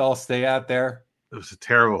we used to all stay at there? It was a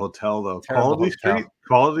terrible hotel, though. Quality Street?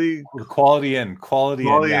 Quality Inn.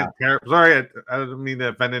 Yeah. Sorry, I didn't mean to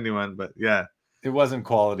offend anyone, but yeah. It wasn't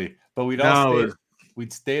quality. But we'd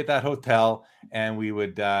stay at that hotel, and we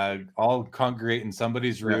would all congregate in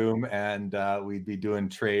somebody's room, and we'd be doing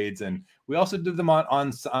trades. And we also did them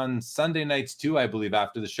on Sunday nights too, I believe,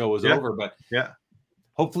 after the show was over. But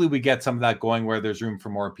hopefully we get some of that going where there's room for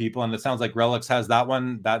more people. And it sounds like Relics has that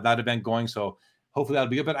event going. So hopefully that'll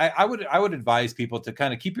be good. But I would advise people to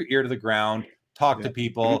kind of keep your ear to the ground, talk to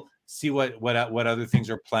people, see what other things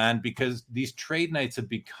are planned, because these trade nights have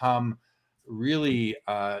become really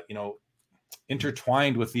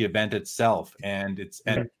intertwined with the event itself, and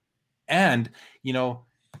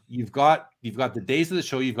you've got the days of the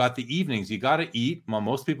show, you've got the evenings, you got to eat. Well,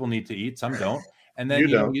 most people need to eat, some don't. And then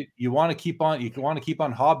you want to keep on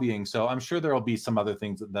hobbying. So I'm sure there'll be some other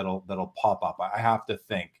things that'll pop up. I have to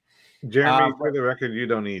think. Jeremy, for the record, you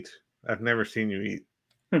don't eat. I've never seen you eat.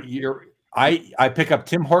 I pick up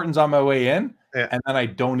Tim Hortons on my way in, and then I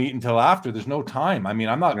don't eat until after. There's no time. I mean,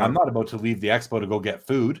 I'm not about to leave the expo to go get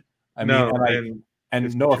food. No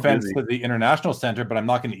offense to the International Center, but I'm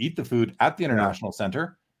not going to eat the food at the International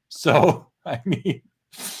Center. So I mean,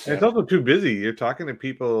 it's also too busy. You're talking to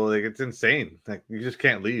people, like, it's insane. Like, you just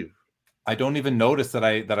can't leave. I don't even notice that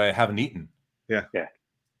I haven't eaten. Yeah.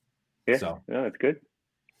 So no, that's good.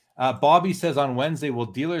 Bobby says on Wednesday, will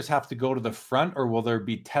dealers have to go to the front, or will there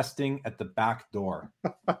be testing at the back door?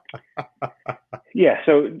 Yeah.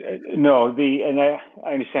 So no,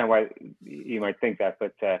 I understand why you might think that,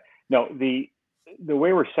 but no, the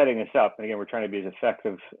way we're setting this up, and again, we're trying to be as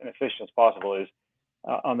effective and efficient as possible, is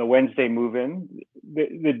on the Wednesday move-in,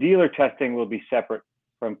 the dealer testing will be separate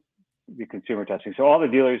from the consumer testing. So all the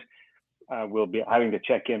dealers will be having to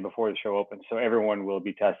check in before the show opens. So everyone will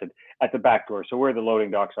be tested at the back door. So where the loading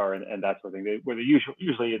docks are and that sort of thing, where they're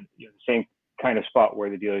usually in the same kind of spot where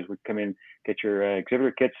the dealers would come in, get your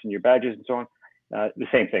exhibitor kits and your badges and so on. The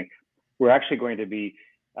same thing. We're actually going to be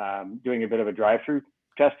doing a bit of a drive-through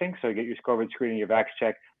testing. So you get your COVID screen and your vax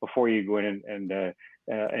check before you go in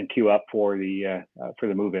and queue up for the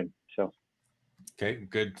move-in. So. Okay,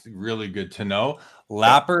 good. Really good to know.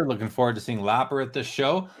 Lapper, looking forward to seeing Lapper at the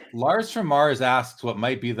show. Lars from Mars asks what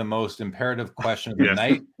might be the most imperative question of the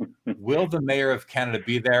night. Will the Mayor of Canada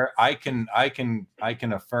be there? I can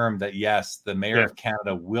affirm that yes, the Mayor of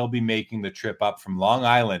Canada will be making the trip up from Long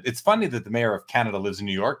Island. It's funny that the Mayor of Canada lives in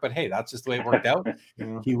New York, but hey, that's just the way it worked out.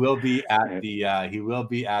 He will be at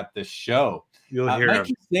the show. You'll hear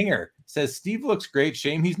Mikey Singer says Steve looks great.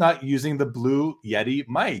 Shame he's not using the blue Yeti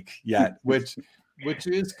mic yet, which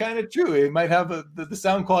is kind of true. It might have the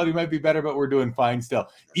sound quality might be better, but we're doing fine still.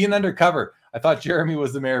 Ian Undercover. I thought Jeremy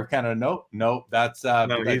was the Mayor of Canada. Nope. That's a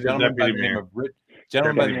gentleman by the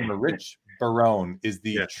name of Rich Barone is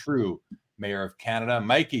the true Mayor of Canada.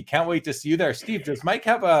 Mikey, can't wait to see you there. Steve, does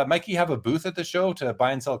Mikey have a booth at the show to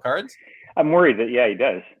buy and sell cards? I'm worried that he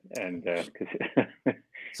does, and because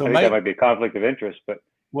so I think that might be a conflict of interest. But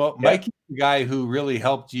Mikey's the guy who really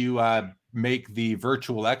helped you make the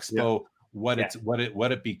virtual expo what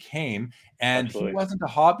it became, and Absolutely. He wasn't a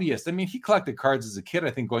hobbyist. I mean, he collected cards as a kid,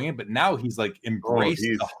 I think, going in, but now he's like embraced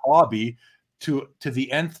the hobby to the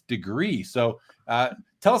nth degree. So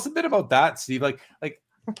tell us a bit about that, Steve. Like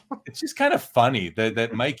it's just kind of funny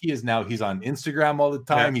that Mikey is now, he's on Instagram all the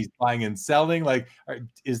time. He's buying and selling. Like,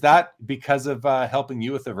 is that because of helping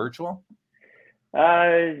you with the virtual?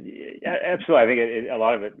 Absolutely. I think a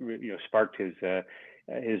lot of it, sparked his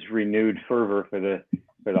renewed fervor for the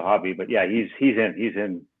hobby. But yeah, he's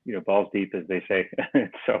in balls deep, as they say.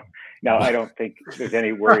 So now I don't think there's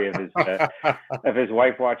any worry of his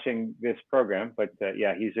wife watching this program. But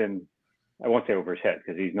he's in. I won't say over his head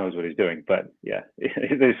because he knows what he's doing. But yeah,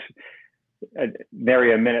 there's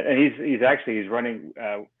nary a minute, and he's running.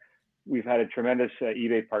 We've had a tremendous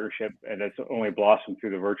eBay partnership, and it's only blossomed through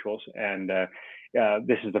the virtuals. And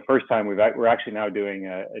this is the first time we're actually now doing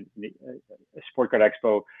a Sport Card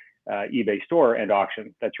Expo eBay store and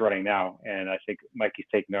auction that's running now. And I think Mikey's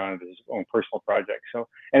taking it on as his own personal project. So,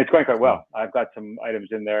 and it's going quite well. I've got some items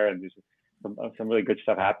in there, and there's some really good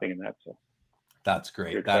stuff happening in that. So that's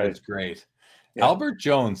great. That is great. Yeah. Albert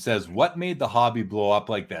Jones says, "What made the hobby blow up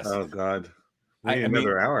like this?" Oh God,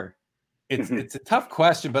 another hour. It's a tough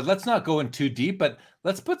question, but let's not go in too deep. But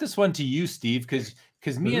let's put this one to you, Steve, because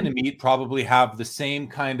me and Ameet probably have the same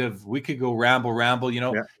kind of. We could go ramble.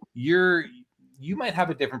 You might have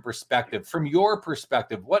a different perspective. From your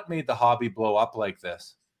perspective, what made the hobby blow up like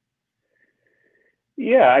this?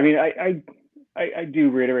 Yeah, I mean, I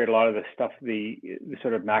do reiterate a lot of the stuff, the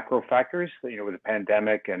sort of macro factors, with the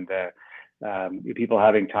pandemic and people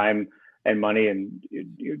having time and money and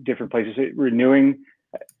different places renewing.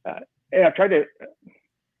 I've tried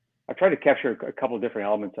to capture a couple of different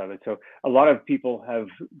elements of it. So a lot of people have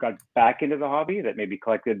got back into the hobby that maybe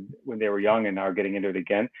collected when they were young and now are getting into it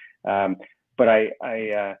again. But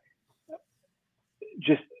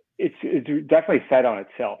it's definitely fed on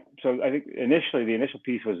itself. So I think the initial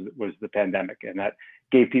piece was the pandemic, and that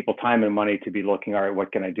gave people time and money to be looking, all right,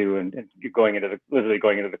 what can I do? And literally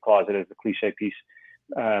going into the closet is the cliche piece.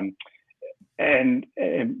 And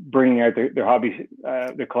bringing out their hobbies,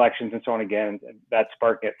 their collections, and so on again, and that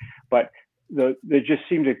sparked it. But they just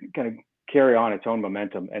seemed to kind of carry on its own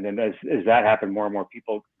momentum. And then as that happened, more and more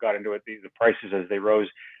people got into it. The prices, as they rose,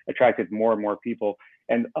 attracted more and more people.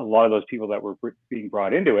 And a lot of those people that were being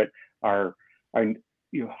brought into it are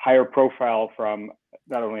higher profile from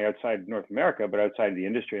not only outside North America, but outside the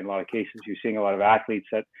industry. In a lot of cases, you're seeing a lot of athletes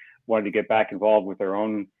that wanted to get back involved with their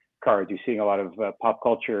own cards. You're seeing a lot of pop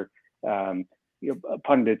culture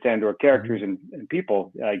pundits and or characters and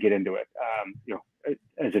people get into it.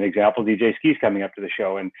 As an example, DJ Ski's coming up to the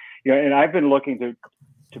show, and I've been looking to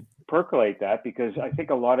percolate that, because I think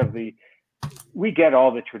a lot of we get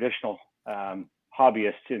all the traditional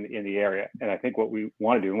hobbyists in the area, and I think what we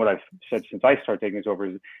want to do, and what I've said since I started taking this over,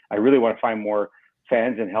 is I really want to find more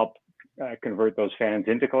fans and help convert those fans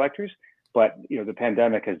into collectors. But the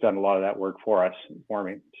pandemic has done a lot of that work for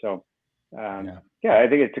me. So I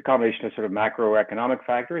think it's a combination of sort of macroeconomic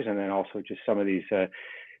factors, and then also just some of these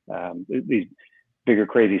bigger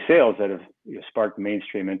crazy sales that have sparked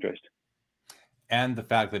mainstream interest. And the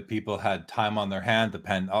fact that people had time on their hand,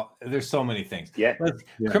 there's so many things. Yeah.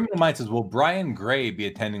 Criminal Mind says, will Brian Gray be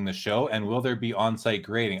attending the show, and will there be on-site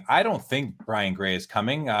grading? I don't think Brian Gray is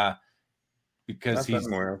coming because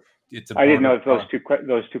I didn't know if those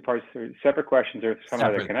two parts are separate questions or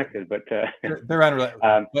somehow they're connected, but they're unrelated.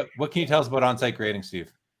 What can you tell us about on-site grading,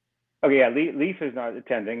 Steve? Okay, yeah, Leaf is not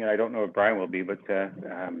attending, and I don't know if Brian will be, but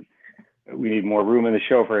we need more room in the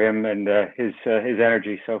show for him and his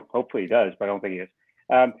energy. So hopefully he does, but I don't think he is.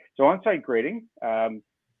 So on-site grading,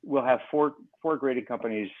 we'll have four grading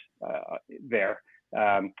companies there.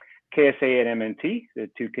 KSA and MNT, the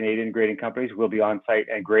two Canadian grading companies, will be on-site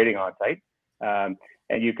and grading on-site.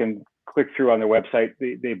 And you can click through on their website.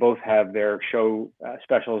 They both have their show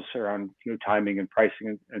specials around timing and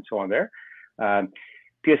pricing and so on there.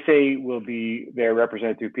 PSA will be there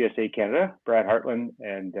represented through PSA Canada, Brad Hartland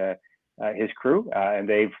and his crew, and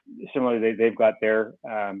they've got their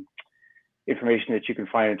information that you can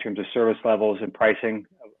find in terms of service levels and pricing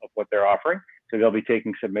of what they're offering. So they'll be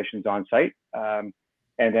taking submissions on site, and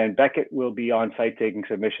then Beckett will be on site taking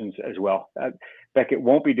submissions as well. Beckett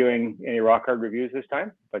won't be doing any rock hard reviews this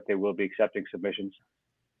time, but they will be accepting submissions.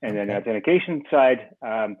 And then authentication side,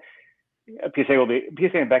 PSA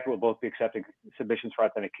and Beckett will both be accepting submissions for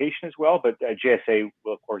authentication as well, but GSA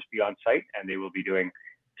will of course be on site, and they will be doing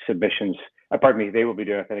submissions. They will be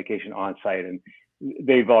doing authentication on site, and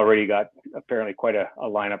they've already got apparently quite a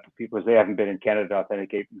lineup of people, because they haven't been in Canada to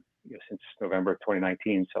authenticate since November of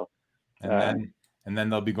 2019. So, and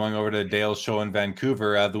then they'll be going over to Dale's show in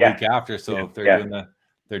Vancouver the week after. So if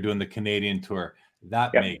they're doing the Canadian tour,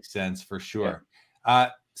 that makes sense for sure.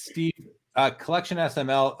 Steve, Collection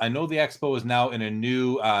SML. I know the expo is now in a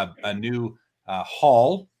new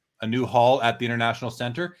hall at the International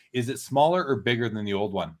Center. Is it smaller or bigger than the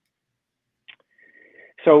old one?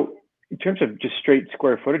 So in terms of just straight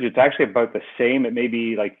square footage, it's actually about the same. It may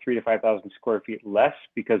be like 3,000 to 5,000 square feet less,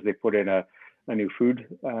 because they put in a new food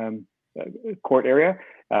court area.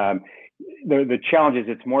 The challenge is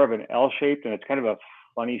it's more of an L-shaped, and it's kind of a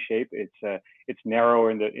funny shape. It's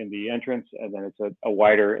narrower in the entrance, and then it's a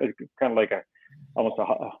wider, it's kind of like almost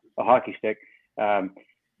a hockey stick.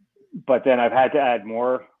 But then I've had to add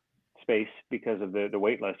more space because of the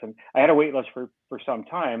wait list. And I had a wait list for some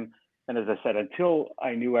time. And as I said, until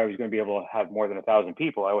I knew I was going to be able to have more than 1,000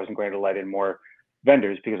 people, I wasn't going to let in more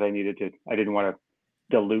vendors, because I didn't want to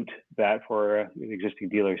dilute that for the existing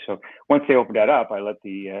dealers. So once they opened that up, I let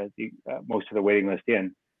the most of the waiting list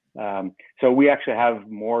in. So we actually have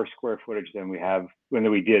more square footage than we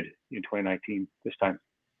did in 2019 this time.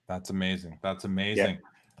 That's amazing.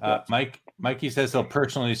 Mikey says he'll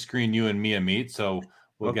personally screen you and me, Ameet. So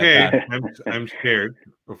we'll get that. I'm scared.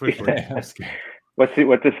 Officially. I'm scared. What's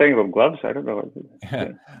the thing about gloves? I don't know.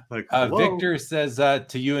 Victor says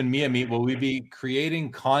to you and me, Ameet, will we be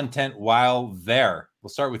creating content while there? We'll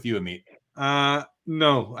start with you, Ameet.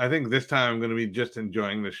 No, I think this time I'm going to be just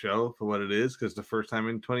enjoying the show for what it is, because the first time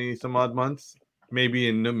in 20 some odd months. Maybe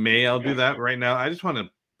in May I'll do that. Right now, I just want to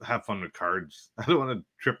have fun with cards. I don't want to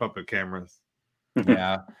trip up with cameras.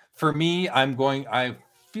 Yeah. For me, I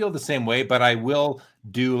feel the same way, but I will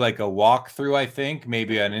do like a walkthrough, I think,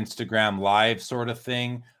 maybe an Instagram live sort of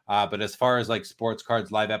thing. But as far as like sports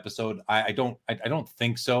cards live episode, I don't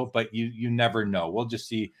think so, but you never know. We'll just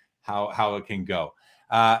see how it can go.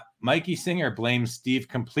 Mikey Singer blames Steve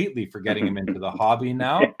completely for getting him into the hobby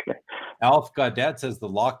now. Alf Gaudet says the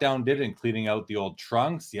lockdown did, including out the old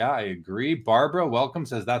trunks. Yeah, I agree. Barbara Welcome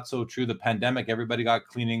says that's so true. The pandemic, everybody got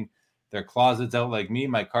cleaning their closets out like me.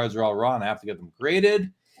 My cards are all raw and I have to get them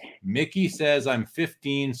graded. Mickey says I'm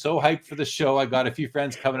 15, so hyped for the show. I got a few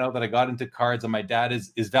friends coming out that I got into cards, and my dad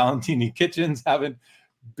is Valentini Kitchens. Haven't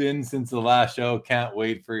been since the last show. Can't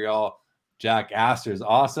wait for y'all. Jack Astor's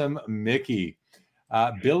awesome. Mickey.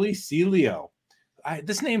 Billy Celio.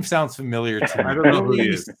 This name sounds familiar to me. I don't know who he Billy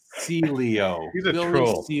is. Celio. He's a Billy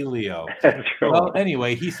troll. Celio. That's true. Well,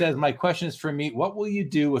 anyway, he says, my question is for me. What will you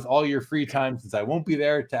do with all your free time since I won't be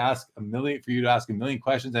there to ask for you to ask a million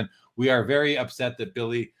questions? And we are very upset that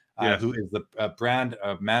Billy, who is the brand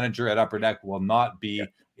manager at Upper Deck, will not be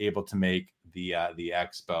able to make the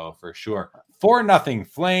expo for sure. 4-0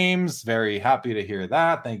 Flames. Very happy to hear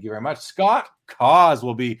that. Thank you very much. Scott Cause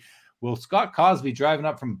will Scott Cause be driving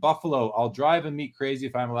up from Buffalo? I'll drive and meet crazy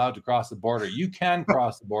if I'm allowed to cross the border. You can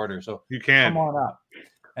cross the border, so you can. Come on up.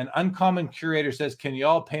 An Uncommon Curator says, can you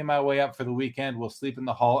all pay my way up for the weekend? We'll sleep in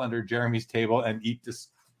the hall under Jeremy's table and eat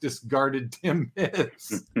discarded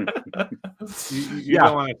Timbits. You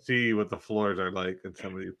don't want to see what the floors are like in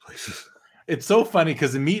some of these places. It's so funny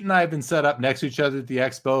because Ameet and I have been set up next to each other at the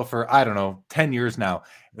expo for, I don't know, 10 years now.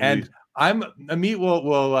 And Ameet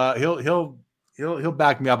he'll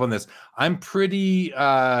back me up on this. I'm pretty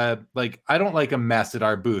I don't like a mess at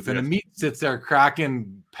our booth. And Ameet sits there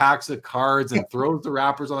cracking packs of cards and throws the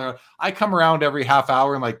wrappers on there. I come around every half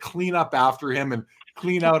hour and clean up after him and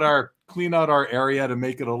clean out our area to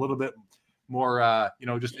make it a little bit more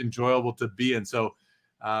just enjoyable to be in. So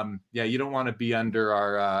you don't want to be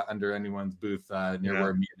under anyone's booth near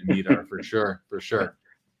where me and Ameet are for sure.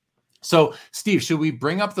 So, Steve, should we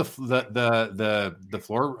bring up the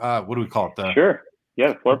floor? What do we call it? Sure.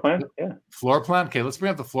 Yeah, the floor plan. Yeah. Floor plan. Okay, let's bring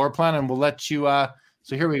up the floor plan, and we'll let you.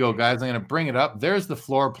 So here we go, guys. I'm going to bring it up. There's the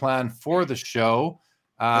floor plan for the show.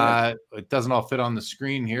 It doesn't all fit on the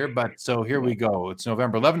screen here, but so here we go. It's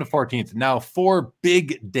November 11th to 14th. Now 4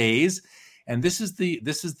 big days, and this is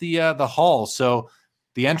the hall. So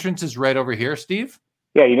the entrance is right over here, Steve.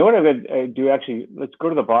 Yeah, you know what I'm going to do? Actually, let's go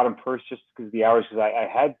to the bottom first, just because the hours. Because I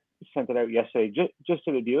had sent it out yesterday, just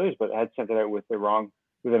to the dealers, but I had sent it out with a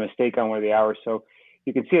mistake on one of the hours. So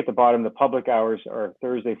you can see at the bottom, the public hours are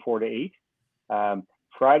Thursday 4 to 8.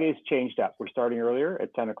 Friday's changed up. We're starting earlier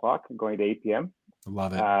at 10 o'clock and going to 8 p.m.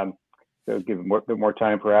 Love it. So give a bit more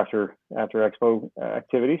time for after expo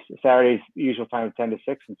activities. Saturday's usual time of 10 to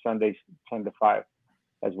 6 and Sunday's 10 to 5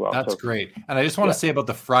 as well. That's great. And I just want to say about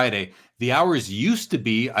the Friday, the hours used to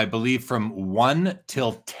be, I believe, from 1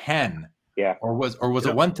 till 10. Yeah. Or was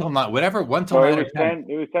it 1 till 9? Whatever, 1 till 9 or 10.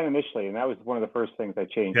 It was 10 initially, and that was one of the first things I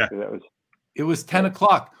changed. Yeah. It was 10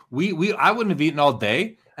 o'clock. I wouldn't have eaten all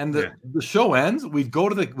day. And the show ends. We'd go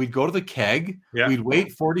to the keg. Yeah. We'd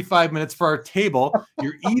wait 45 minutes for our table.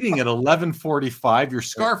 You're eating at 11:45. You're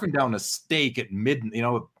scarfing down a steak at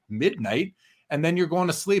midnight, and then you're going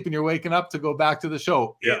to sleep and you're waking up to go back to the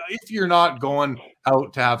show. Yeah. If you're not going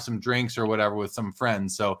out to have some drinks or whatever with some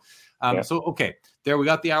friends. So, okay, there we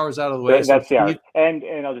got the hours out of the way. That's the hours. And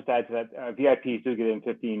I'll just add to that, VIPs do get in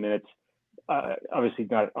 15 minutes. Obviously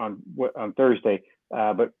not on Thursday.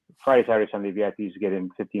 But Friday, Saturday, Sunday, VIPs get in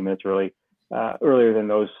 15 minutes earlier than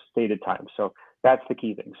those stated times. So that's the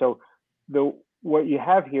key thing. So what you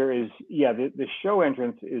have here is, the show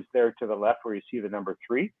entrance is there to the left where you see the number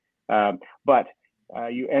 3. But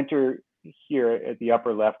you enter here at the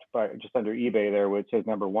upper left, just under eBay there, where it says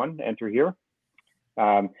number 1, enter here.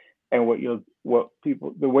 And the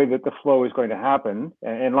way that the flow is going to happen,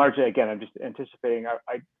 and largely, again, I'm just anticipating,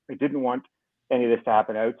 I didn't want any of this to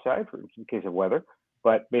happen outside in case of weather.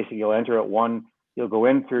 But basically, you'll enter at 1, you'll go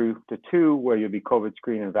in through to 2, where you'll be COVID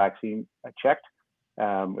screened and vaccine checked,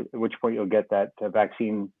 at which point you'll get that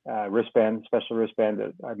vaccine special wristband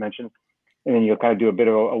that I mentioned. And then you'll kind of do a bit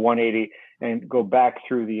of a 180 and go back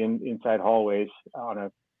through the inside hallways on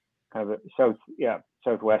a kind of a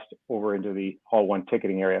southwest over into the Hall 1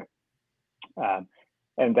 ticketing area.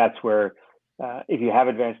 And that's where, if you have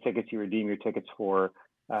advanced tickets, you redeem your tickets for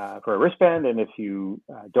a wristband. And if you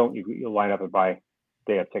don't, you'll line up and buy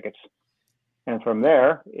day of tickets. And from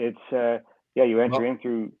there, it's you enter in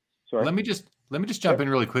through. Sorry. Let me just jump in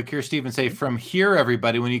really quick here, Steve, and say from here,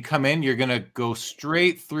 everybody, when you come in, you're going to go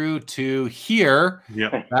straight through to here.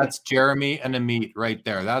 Yeah. That's Jeremy and Ameet right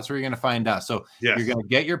there. That's where you're going to find us. So you're going to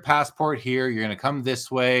get your passport here. You're going to come this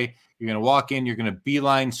way. You're going to walk in. You're going to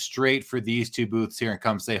beeline straight for these 2 booths here and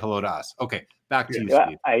come say hello to us. Okay, back to you,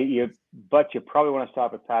 Steve. But you probably want to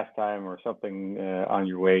stop at Pastime or something on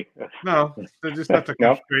your way. No, they just have to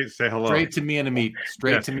come straight and say hello. Straight to me and Ameet.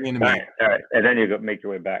 All right, and then you go make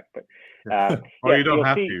your way back. But you don't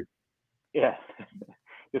have to. Yeah,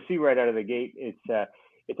 you'll see right out of the gate. The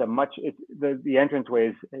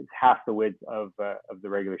entranceway is half the width of the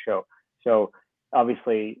regular show. So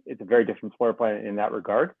obviously, it's a very different floor plan in that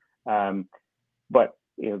regard. But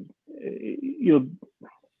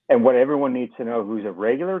and what everyone needs to know who's a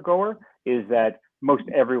regular goer is that most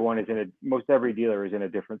every dealer is in a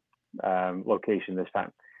different location this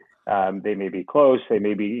time. They may be close, they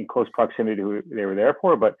may be in close proximity to who they were there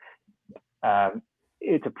for, but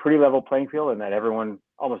it's a pretty level playing field, and that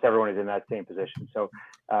almost everyone is in that same position. So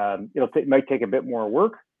it might take a bit more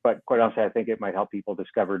work, but quite honestly, I think it might help people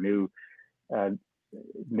discover new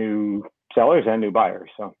sellers and new buyers.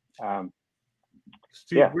 So,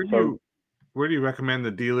 Steve, yeah. Where do you recommend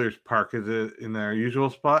the dealers park? Is it in their usual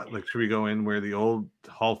spot? Like, should we go in where the old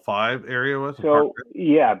Hall 5 area was? So,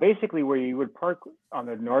 yeah, basically where you would park on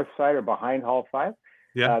the north side or behind Hall 5,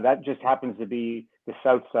 that just happens to be the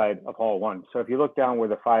south side of Hall 1. So if you look down where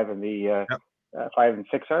the 5 and the 5 and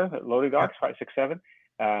 6 are, loading docks, 5, 6, 7,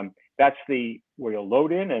 that's where you'll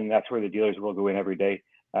load in, and that's where the dealers will go in every day.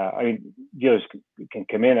 I mean, dealers can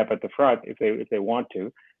come in up at the front if they want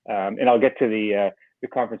to, and I'll get to the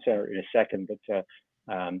conference center in a second. But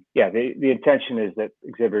the intention is that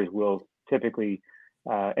exhibitors will typically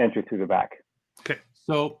enter through the back. Okay.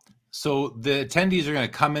 So the attendees are going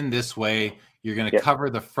to come in this way. You're going to cover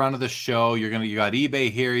the front of the show. You got eBay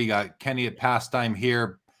here. You got Kenny at Pastime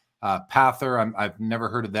here. Pather, I've never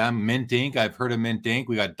heard of them. Mint Inc. I've heard of Mint Inc.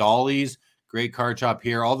 We got Dolly's, great card shop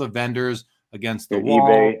here. All the vendors against the wall.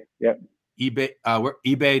 eBay, yep.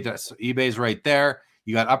 eBay's right there.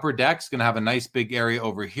 You got Upper Deck's going to have a nice big area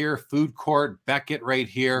over here. Food Court, Beckett right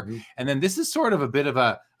here. Mm-hmm. And then this is sort of a bit of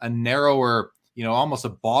a narrower, almost a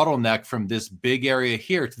bottleneck from this big area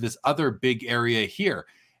here to this other big area here.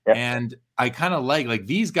 Yep. And I kind of like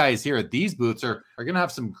these guys here at these booths are going to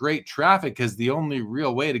have some great traffic, because the only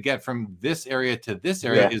real way to get from this area to this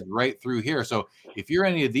area is right through here. So if you're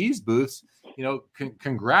any of these booths,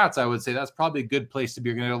 congrats. I would say that's probably a good place to be.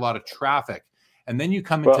 You're going to get a lot of traffic. And then you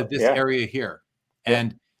come into this area here.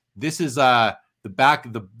 And this is the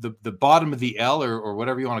back, the bottom of the L or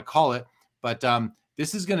whatever you want to call it. But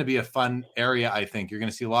this is going to be a fun area, I think. You're going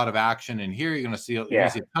to see a lot of action in here. You're going to see a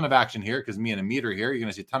ton of action here, because me and Ameet are here. You're going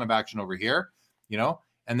to see a ton of action over here,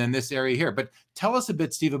 and then this area here. But tell us a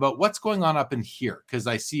bit, Steve, about what's going on up in here, because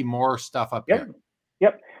I see more stuff up here.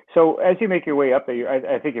 Yep. So as you make your way up there,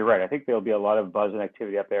 I think you're right. I think there'll be a lot of buzz and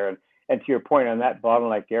activity up there. And to your point on that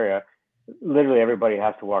bottleneck area, literally everybody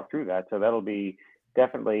has to walk through that. So that'll be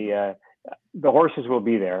definitely, the horses will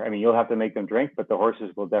be there. I mean, you'll have to make them drink, but the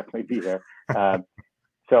horses will definitely be there.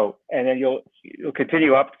 And then you'll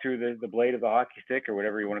continue up through the blade of the hockey stick, or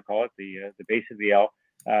whatever you want to call it, the base of the L,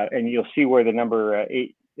 and you'll see where the number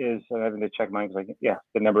 8 is. I'm having to check mine, because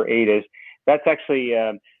the number 8 is. That's actually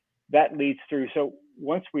that leads through. So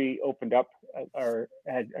once we opened up or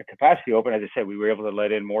had a capacity open, as I said, we were able to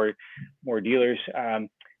let in more dealers.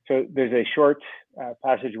 So there's a short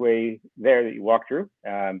passageway there that you walk through.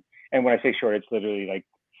 And when I say short, it's literally like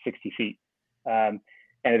 60 feet.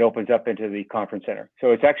 And it opens up into the conference center.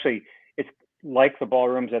 So it's like the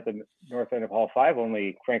ballrooms at the north end of Hall 5,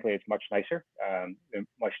 only frankly, it's much nicer, and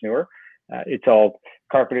much newer. It's all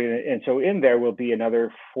carpeted. And so in there will be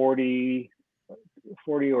another 40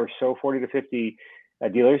 to 50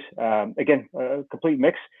 dealers. Again, a complete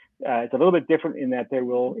mix. It's a little bit different in that there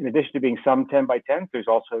will, in addition to being some 10 by 10, there's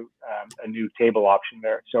also a new table option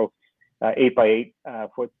there. So 8 by 8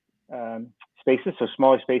 foot spaces, so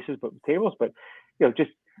smaller spaces, but with tables, but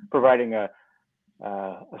just providing a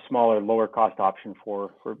smaller, lower cost option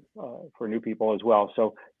for new people as well.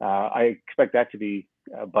 So I expect that to be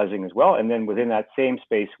buzzing as well. And then within that same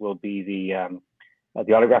space will be the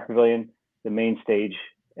autograph pavilion, the main stage,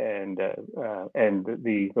 and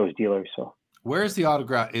those dealers. So where's the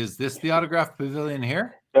autograph? Is this the autograph pavilion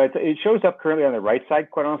here? So it shows up currently on the right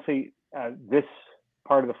side. Quite honestly, this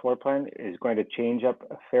part of the floor plan is going to change up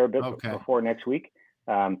a fair bit before next week.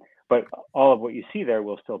 But all of what you see there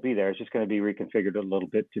will still be there. It's just going to be reconfigured a little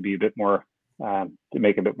bit to be a bit more, to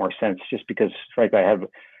make a bit more sense, just because, frankly,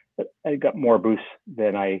 I got more booths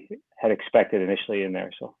than I had expected initially in there.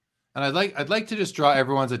 So. And I'd like to just draw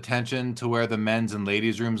everyone's attention to where the men's and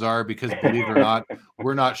ladies' rooms are, because believe it or not,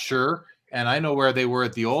 we're not sure. And I know where they were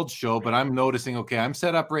at the old show, but I'm noticing, I'm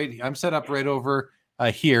set up right over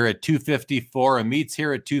here at 254. Ameet's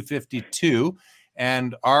here at 252.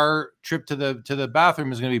 And our trip to the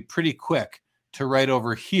bathroom is going to be pretty quick to right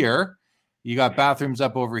over here. You got bathrooms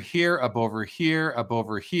up over here, up over here, up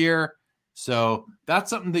over here. So that's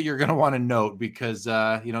something that you're going to want to note, because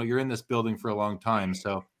you're in this building for a long time.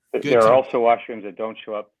 So there are also washrooms that don't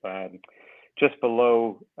show up just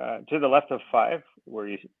below, to the left of 5, where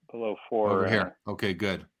you below 4 over here. Okay,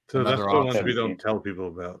 good. So another that's the ones we don't tell people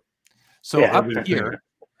about. So up here.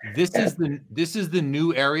 This is the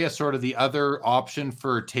new area, sort of the other option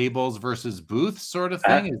for tables versus booths sort of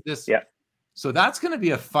thing. Is this? Yeah. So that's going to be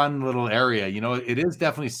a fun little area. It is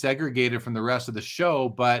definitely segregated from the rest of the show,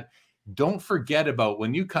 but don't forget about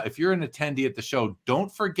when you if you're an attendee at the show,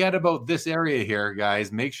 don't forget about this area here,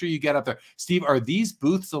 guys. Make sure you get up there. Steve, are these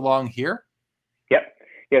booths along here? Yep.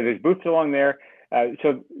 Yeah, there's booths along there.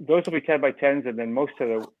 So those will be 10 by 10s, and then most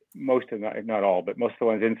of not all, but most of the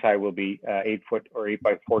ones inside will be 8 foot or 8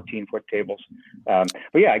 by 14 foot tables. But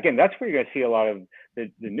yeah, again, that's where you're going to see a lot of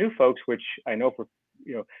the new folks, which I know for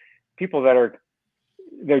people that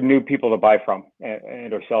they're new people to buy from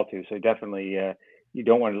and or sell to. So definitely you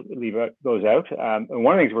don't want to leave those out. And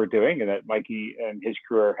one of the things we're doing, and that Mikey and his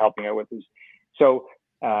crew are helping out with, is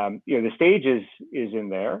the stage is in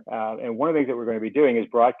there, and one of the things that we're going to be doing is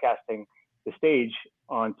broadcasting the stage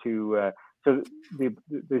onto.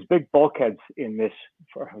 There's big bulkheads in this.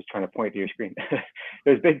 I was trying to point to your screen.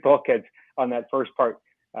 There's big bulkheads on that first part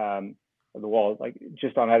of the wall, like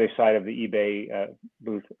just on either side of the eBay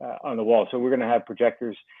booth on the wall. So we're going to have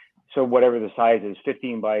projectors. So whatever the size is,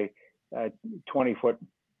 15 by 20 foot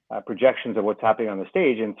projections of what's happening on the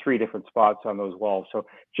stage in 3 different spots on those walls. So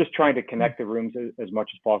just trying to connect the rooms as much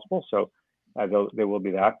as possible. So there will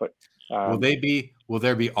be that. But will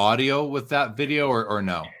there be audio with that video or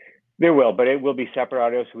no? There will, but it will be separate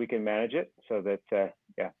audio so we can manage it so that,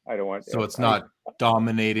 I don't want. So it's not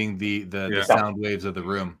dominating the sound waves of the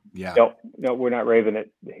room. Yeah. No, we're not raving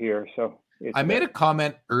it here. So I made a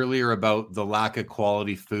comment earlier about the lack of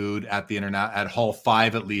quality food at the at Hall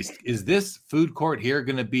 5, at least. Is this food court here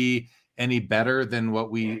going to be any better than what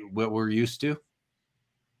we're used to?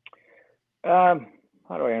 How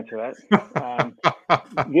do I answer that?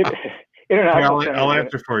 I'll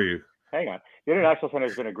answer for you. Hang on. The International Center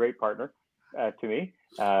has been a great partner to me,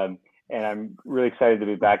 and I'm really excited to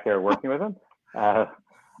be back there working with them.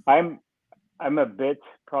 I'm a bit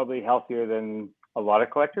probably healthier than a lot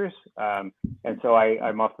of collectors, and so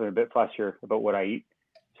I'm often a bit fussier about what I eat.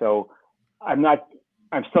 So I'm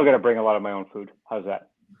still going to bring a lot of my own food. How's that?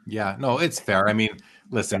 Yeah, no, it's fair. I mean,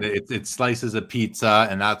 listen, it's slices of pizza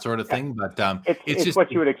and that sort of thing, but it's just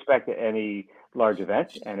what you would expect at any large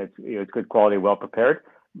event, and it's good quality, well prepared.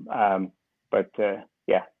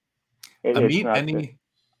 Ameet,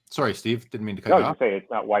 sorry, Steve, didn't mean to cut you off. Say it's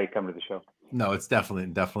not why you come to the show. No, it's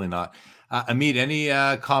definitely not. Ameet, any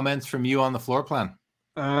comments from you on the floor plan?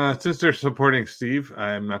 Since they're supporting Steve,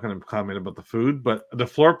 I'm not going to comment about the food, but the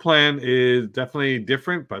floor plan is definitely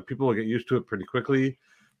different, but people will get used to it pretty quickly.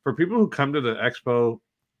 For people who come to the expo,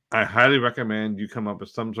 I highly recommend you come up with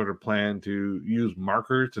some sort of plan to use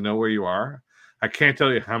markers to know where you are. I can't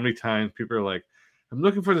tell you how many times people are like, I'm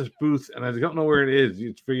looking for this booth and I don't know where it is.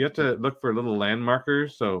 You have to look for little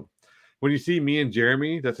landmarkers. So when you see me and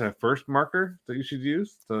Jeremy, that's our first marker that you should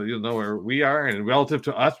use. So you'll know where we are. And relative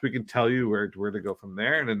to us, we can tell you where to go from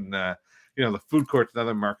there. And then, the food court's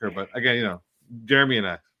another marker. But again, Jeremy and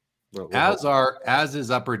I. As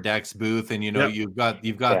is Upper Deck's booth. And, you've got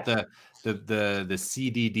the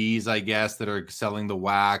CDDs, I guess, that are selling the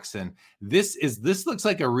wax. And this looks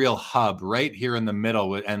like a real hub right here in the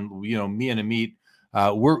middle. And, me and Ameet,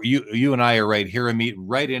 you and I are right here, Ameet,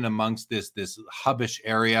 right in amongst this hubbish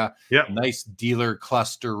area. Yeah. Nice dealer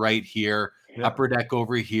cluster right here. Yep. Upper Deck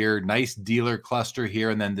over here. Nice dealer cluster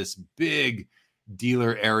here, and then this big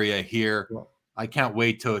dealer area here. Yeah. I can't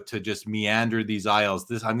wait to just meander these aisles.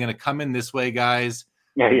 I'm going to come in this way, guys.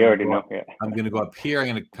 Yeah, you already know. Yeah. I'm going to go up here. I'm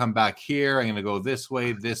going to come back here. I'm going to go this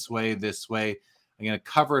way, this way, this way. I'm going to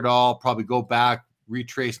cover it all. Probably go back,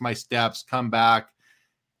 retrace my steps, come back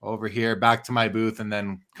over here, back to my booth, and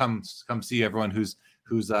then come see everyone who's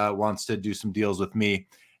wants to do some deals with me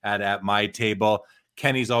at my table.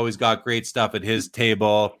 Kenny's always got great stuff at his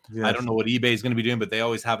table. Yes. I don't know what eBay is going to be doing, but they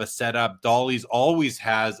always have a setup. Dolly's always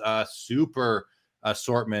has a super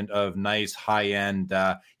assortment of nice high-end.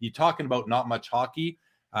 You talking about not much hockey?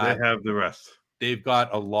 They have the rest. They've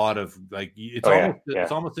got a lot of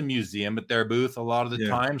it's almost a museum at their booth a lot of the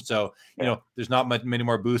time. So, there's not many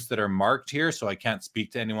more booths that are marked here. So I can't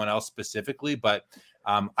speak to anyone else specifically, but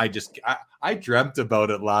I dreamt about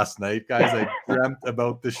it last night, guys. I dreamt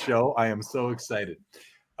about the show. I am so excited.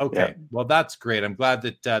 Okay. Yeah. Well, that's great. I'm glad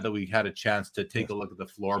that we had a chance to take a look at the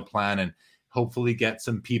floor plan and hopefully get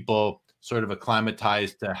some people sort of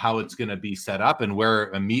acclimatized to how it's going to be set up and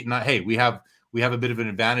where Ameet and I, we have a bit of an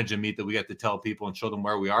advantage, Ameet, that we get to tell people and show them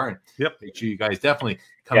where we are. And make sure you guys definitely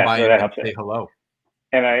come by and say hello.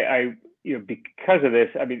 And I because of this,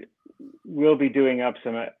 I mean, we'll be doing up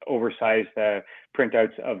some oversized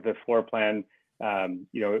printouts of the floor plan,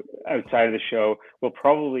 outside of the show. We'll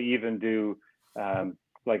probably even do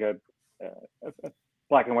like a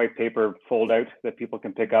black and white paper fold out that people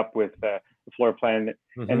can pick up with the floor plan,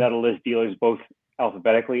 and that'll list dealers both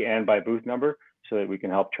alphabetically and by booth number. so that we can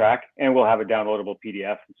help track. And we'll have a downloadable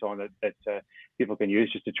PDF and so on that people can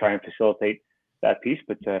use just to try and facilitate that piece.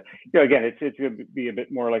 But again, it's going to be a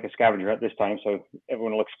bit more like a scavenger hunt this time. So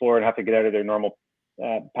everyone will explore and have to get out of their normal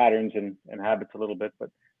patterns and habits a little bit. But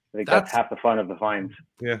I think that's half the fun of the finds.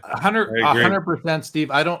 Yeah, 100%,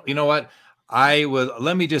 Steve. I don't. You know what?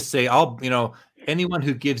 Let me just say, anyone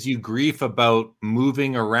who gives you grief about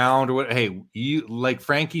moving around or what, hey, you, like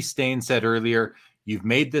Frankie Stain said earlier, you've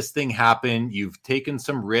made this thing happen. You've taken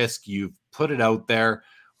some risk. You've put it out there.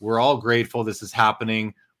 We're all grateful this is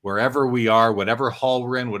happening wherever we are, whatever hall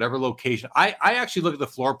we're in, whatever location. I actually look at the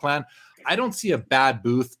floor plan. I don't see a bad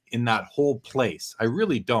booth in that whole place. I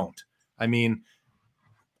really don't. I mean,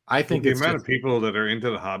 I think the amount of people that are into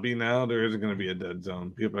the hobby now, there isn't going to be a dead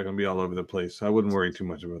zone. People are going to be all over the place. I wouldn't worry too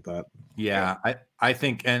much about that. Yeah. I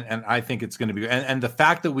think, and I think it's going to be, and the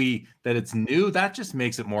fact that it's new, that just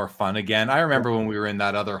makes it more fun again. I remember when we were in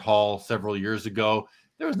that other hall several years ago,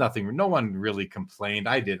 there was nothing, no one really complained.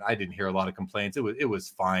 I didn't hear a lot of complaints. It was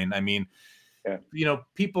fine. I mean,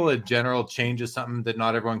 people in general, change is something that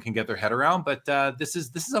not everyone can get their head around, but this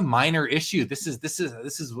is a minor issue. This is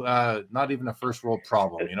not even a first world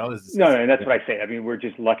problem. No, and that's what I say. I mean, we're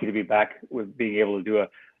just lucky to be back with being able to do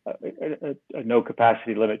a no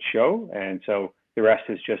capacity limit show, and so the rest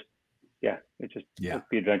is just let's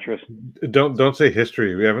be adventurous. Don't say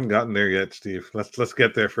history. We haven't gotten there yet, Steve. Let's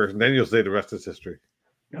get there first, and then you'll say the rest is history.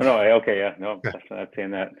 That's not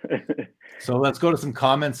saying that. So let's go to some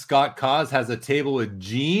comments. Scott Cause has a table with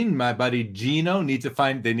Gene, my buddy Gino. They need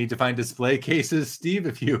to find display cases. Steve,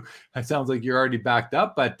 it sounds like you're already backed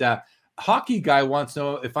up, but Hockey Guy wants to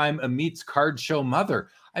know if I'm Ameet's card show mother.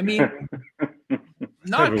 I mean,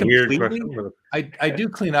 not completely. Question, I do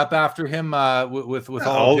clean up after him with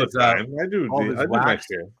all the his, time. I do my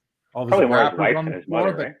share. All his wrappers on his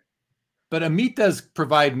mother, right? But Ameet does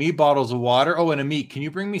provide me bottles of water. Oh, and Ameet, can you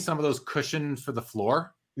bring me some of those cushions for the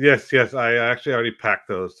floor? Yes. I actually already packed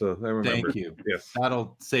those, so I remember. Thank you. Yes.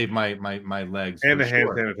 That'll save my legs. And the hand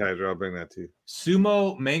sanitizer, I'll bring that to you.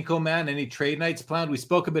 Sumo, Manco Man, any trade nights planned? We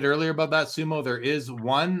spoke a bit earlier about that, Sumo. There is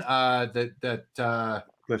one the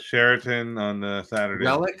Sheraton on Saturday.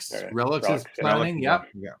 Relics is planning. Yep.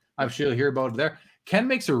 Yeah. I'm sure you'll hear about it there. Ken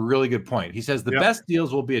makes a really good point. He says the best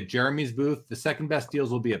deals will be at Jeremy's booth. The second best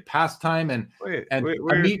deals will be at Pastime. And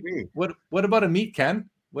Ameet, what about Ameet, Ken?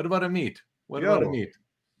 What about Ameet? What about Ameet?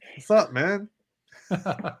 What's up, man?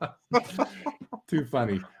 Too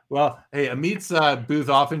funny. Well, hey, Ameet's booth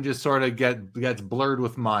often just sort of gets blurred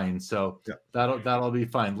with mine, so that'll be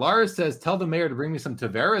fine. Lars says, tell the mayor to bring me some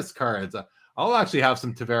Tavares cards. I'll actually have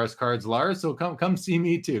some Tavares cards, Lars. So come see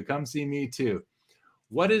me too. Come see me too.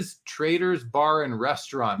 What is Traders Bar and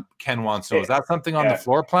Restaurant? Ken wants to know. Is that something on the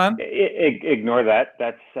floor plan? Ignore that.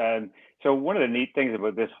 That's so one of the neat things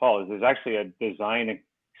about this hall is there's actually a design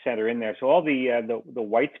center in there. So all the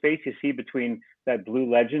white space you see between that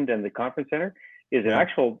blue legend and the conference center is an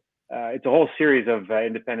actual. It's a whole series of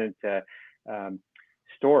independent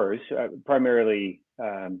stores, primarily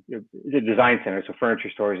the design center, so furniture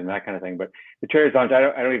stores and that kind of thing. But the Traders Lounge, I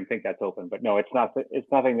don't even think that's open. But no, it's not. It's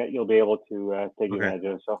nothing that you'll be able to take advantage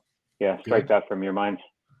of. So strike that from your minds.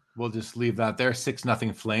 We'll just leave that there.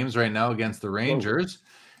 6-0 Flames right now against the Rangers.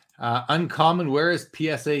 Uncommon. Where is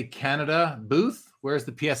PSA Canada booth? Where's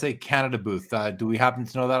the PSA Canada booth? Do we happen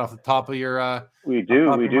to know that off the top of your? We do.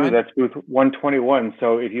 Mind? That's booth 121.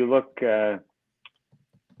 So if you look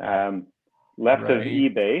left of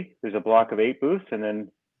eBay, there's a block of 8 booths, and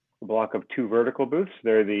then a block of 2 vertical booths.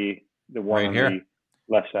 They're the one on the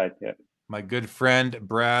left side. Yeah. My good friend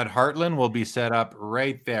Brad Hartland will be set up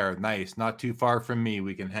right there. Nice, not too far from me.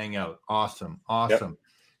 We can hang out. Awesome. Yep.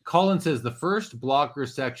 Colin says the first blocker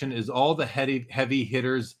section is all the heavy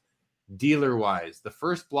hitters. Dealer wise, the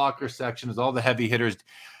first blocker section is all the heavy hitters.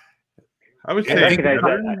 I recognize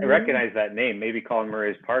that name. Maybe Colin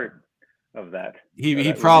Murray is part of that.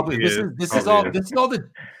 He probably this is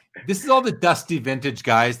all the dusty vintage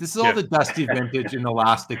guys. This is all the dusty vintage and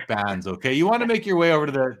elastic bands. Okay, you want to make your way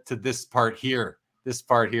over to this part here. This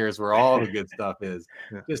part here is where all the good stuff is.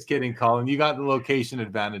 Just kidding, Colin. You got the location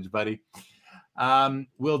advantage, buddy.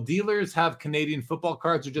 Will dealers have Canadian football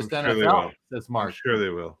cards or just NFL? Says Mark. I'm sure they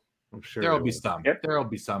will. There'll be some. Yep. There'll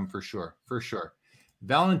be some for sure.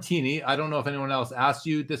 Valentini, I don't know if anyone else asked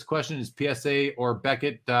you this question. Is PSA or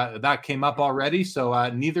Beckett? That came up already, so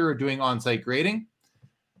neither are doing on-site grading.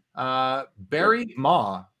 Barry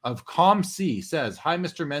Ma of ComC says, "Hi,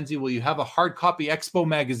 Mr. Menzie. Will you have a hard copy Expo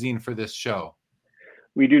magazine for this show?"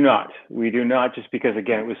 We do not. Just because,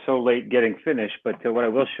 again, it was so late getting finished. But what I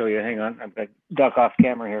will show you, hang on, I'm going to duck off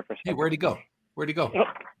camera here for a second. Hey, where'd he go? Oh,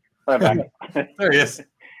 I'm back. There he is.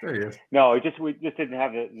 There he is. No, we just didn't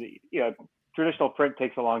have the traditional print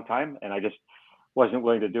takes a long time, and I just wasn't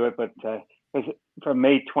willing to do it. But from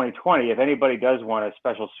May 2020, if anybody does want a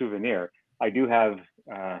special souvenir, I do have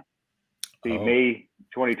the May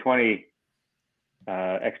 2020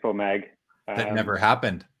 Expo mag. That never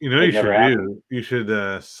happened. You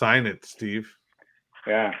should sign it, Steve.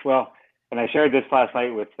 Yeah, well, and I shared this last night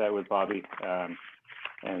with Bobby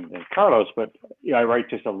and Carlos, but I write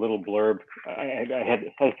just a little blurb. I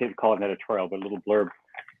hesitate to call it an editorial, but a little blurb,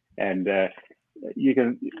 and you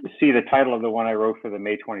can see the title of the one I wrote for the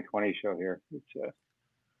May 2020 show here.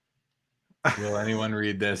 Will anyone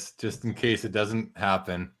read this, just in case it doesn't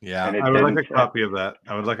happen? Yeah, I would like a copy of that.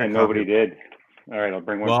 Nobody did. All right, I'll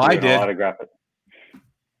bring one. Well, I did. I'll autograph it.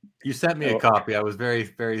 You sent me a copy. I was very,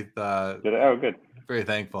 very. Did I? Oh, good. Very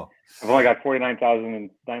thankful. I've only got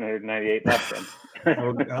 49,998 left.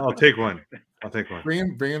 I'll take one. Bring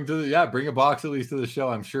him to bring a box at least to the show.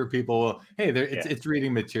 I'm sure people will. Hey, it's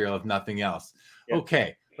reading material if nothing else. Yeah.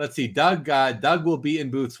 Okay, let's see. Doug will be in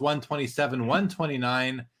booths 127,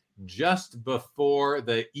 129, just before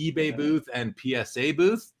the eBay booth and PSA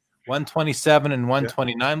booth. 127 and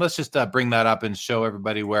 129. Let's just bring that up and show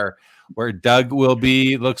everybody where Doug will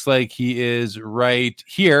be. Looks like he is right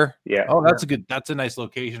here. Yeah. Oh, that's a nice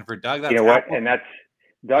location for Doug. That's and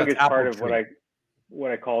Doug is part of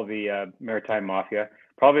what I call the Maritime Mafia.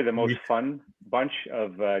 Probably the most fun bunch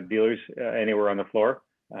of dealers anywhere on the floor.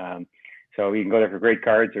 So you can go there for great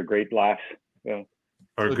cards or great laughs. Yeah.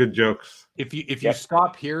 Or good jokes. If you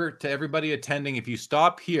stop here, to everybody attending, if you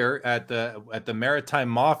stop here at the Maritime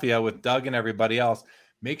Mafia with Doug and everybody else,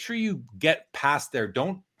 make sure you get past there.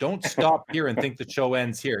 Don't stop here and think the show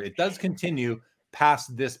ends here. It does continue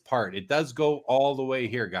past this part. It does go all the way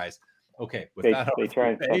here, guys. Okay. They try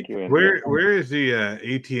and suck you in. Where is the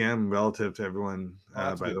ATM relative to everyone?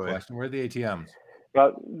 By the way, question. Where are the ATMs?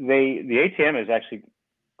 Well, the ATM is actually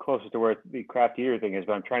closest to where the craft eater thing is,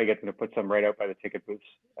 but I'm trying to get them to put some right out by the ticket booths.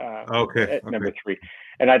 At number 3,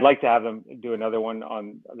 and I'd like to have them do another one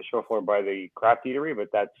on the show floor by the craft eatery, but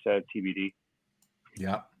that's TBD.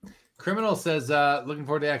 Yeah. Criminal says, looking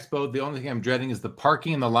forward to Expo. The only thing I'm dreading is the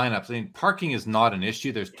parking and the lineups. I mean, parking is not an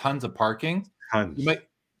issue. There's tons of parking. Tons.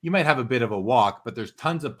 You might have a bit of a walk, but there's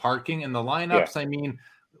tons of parking, and the lineups. Yeah. I mean,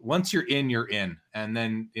 once you're in, and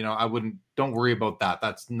then don't worry about that.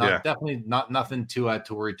 That's definitely not nothing to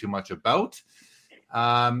worry too much about.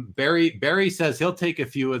 Barry says he'll take a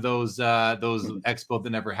few of those Expo that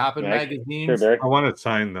never happened magazines. Sure, I want it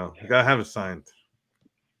signed though. You gotta have it signed.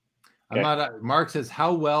 Mark says,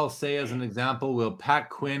 how well, say as an example, will Pat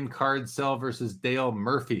Quinn card sell versus Dale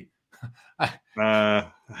Murphy?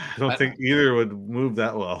 I don't think either would move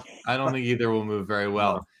that well. I don't think either will move very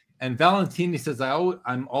well. No. And Valentini says,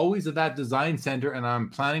 I'm always at that design center, and I'm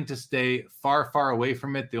planning to stay far, far away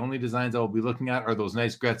from it. The only designs I will be looking at are those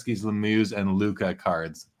nice Gretzky's, Lemieux, and Luca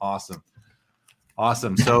cards. Awesome.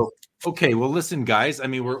 So, okay, well, listen, guys. I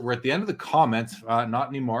mean, we're at the end of the comments. Not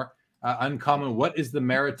anymore. Uncommon. What is the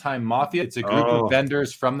Maritime Mafia? It's a group of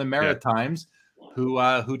vendors from the Maritimes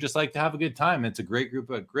who just like to have a good time. It's a great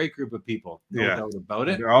group of people. No doubt about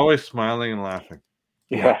it. They're always smiling and laughing.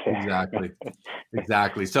 Yeah,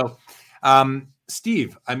 exactly. So,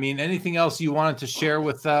 Steve, I mean, anything else you wanted to share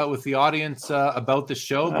with the audience about the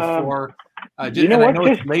show before? I know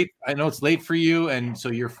it's late. I know it's late for you, and so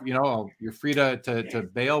you're free to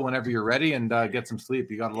bail whenever you're ready and get some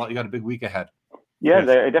sleep. You got a big week ahead. Yeah,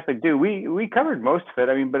 I definitely do. We covered most of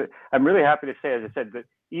it. I mean, but I'm really happy to say, as I said, that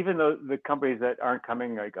even though the companies that aren't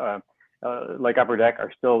coming, like Upper Deck,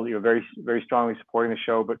 are still very, very strongly supporting the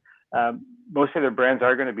show, but most of their brands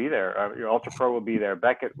are going to be there. Your Ultra Pro will be there.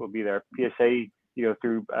 Beckett will be there. PSA,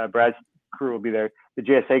 through Brad's crew will be there. The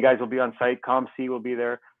JSA guys will be on site. ComC will be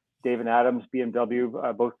there. Dave and Adams,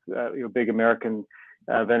 BMW, both big American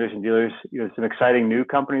vendors and dealers. Some exciting new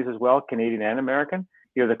companies as well, Canadian and American.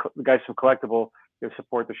 The guys from Collectible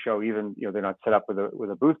support the show. Even they're not set up with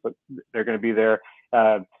a booth, but they're going to be there.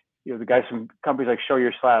 The guys from companies like Show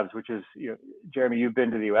Your Slabs, which is, Jeremy, you've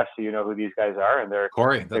been to the US, so you know who these guys are, and they're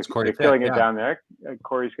Corey. They're killing it down there.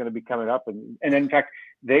 Corey's going to be coming up, and in fact,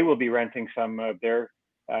 they will be renting some of their.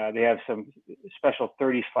 They have some special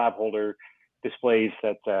 30 slab holder displays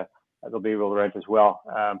that they'll be able to rent as well.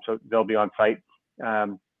 So they'll be on site.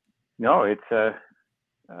 No, it's.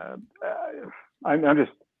 I'm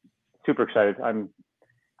just super excited.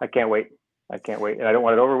 I can't wait. And I don't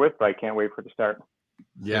want it over with, but I can't wait for it to start.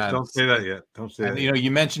 Yeah, don't say that yet. Don't say that. You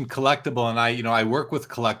mentioned Collectible, and I work with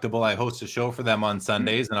Collectible. I host a show for them on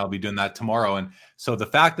Sundays, and I'll be doing that tomorrow. And so the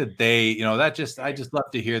fact that they, I just love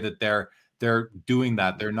to hear that they're they're doing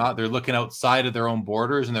that. They're looking outside of their own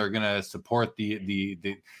borders, and they're going to support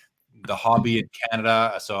the hobby in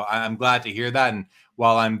Canada. So I'm glad to hear that. And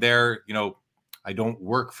while I'm there, I don't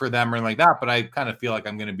work for them or anything like that, but I kind of feel like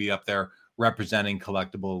I'm going to be up there representing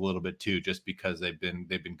Collectible a little bit too, just because they've been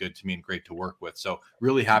good to me and great to work with. So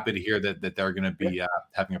really happy to hear that they're going to be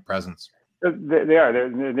having a presence. They are.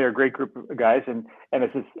 They're a great group of guys, and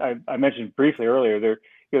it's just, I mentioned briefly earlier.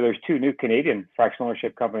 There's 2 new Canadian fractional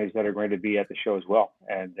ownership companies that are going to be at the show as well,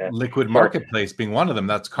 and Liquid Marketplace being one of them.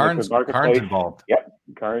 That's Karn's involved. Yep,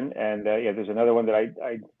 Karn, and there's another one that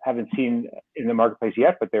I haven't seen in the marketplace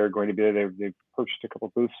yet, but they're going to be there. They've purchased a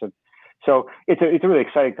couple booths, and so it's a really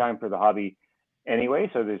exciting time for the hobby. Anyway,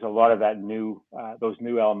 so there's a lot of that those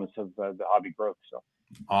new elements of the hobby growth. So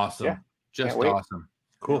awesome, just awesome,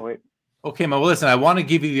 cool. Okay, well, listen, I want to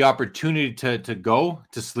give you the opportunity to go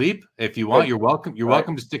to sleep. If you want, you're welcome. You're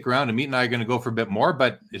welcome to stick around. Ameet and I are going to go for a bit more,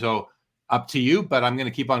 but so up to you. But I'm going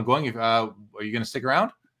to keep on going. Are you going to stick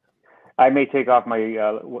around? I may take off my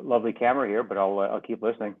lovely camera here, but I'll keep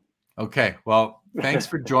listening. Okay. Well, thanks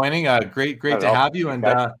for joining. Great to have you, and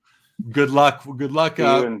good luck. Good luck. See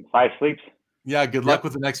you in 5 sleeps. Yeah. Good luck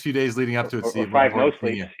with the next few days leading up to it, Steve. 5 no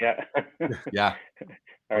sleeps. Yeah. Yeah.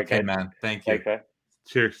 All right, okay, guys. man. Thank you. Thanks,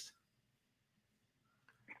 Cheers.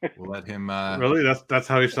 We'll let him. Really? That's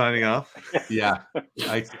how he's signing off? Yeah.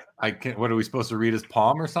 I can't. What are we supposed to read his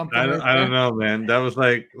palm or something? I don't know, man. That was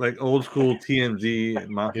like old school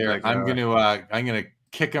TMZ. Here, I'm gonna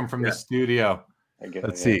kick him from the studio.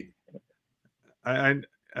 Let's see.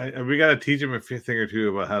 We got to teach him a thing or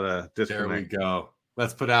two about how to disconnect. There we go.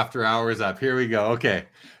 Let's put after hours up. Here we go. Okay.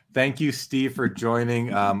 Thank you, Steve, for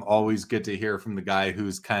joining. Always good to hear from the guy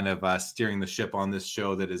who's kind of steering the ship on this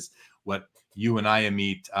show. That is what you and I,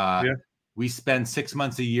 Ameet, we spend 6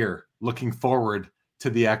 months a year looking forward to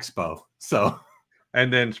the Expo. So,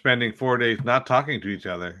 and then spending 4 days not talking to each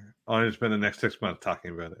other. Only to spend the next 6 months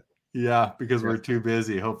talking about it. Yeah, because we're too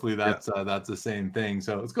busy. Hopefully that's the same thing.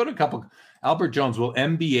 So let's go to a couple. Albert Jones, will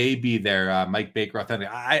MBA be there? Mike Baker, authentic.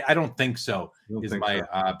 I don't think so.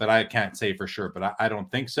 But I can't say for sure. But I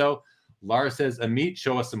don't think so. Laura says, Ameet,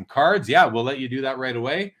 show us some cards. Yeah, we'll let you do that right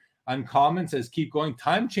away. Uncommon says, keep going.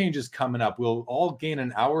 Time change is coming up. We'll all gain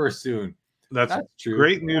an hour soon. That's true.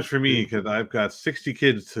 Great news for me because I've got 60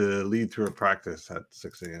 kids to lead through a practice at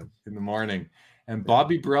 6 a.m. in the morning. And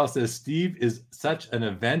Bobby Burrell says, Steve is such an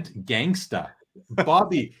event gangsta.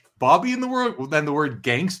 Bobby in the word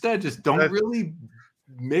gangsta just don't really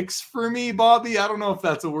mix for me, Bobby. I don't know if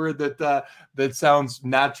that's a word that sounds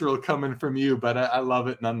natural coming from you, but I love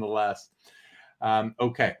it nonetheless.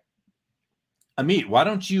 Okay. Ameet, why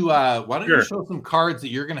don't you show some cards that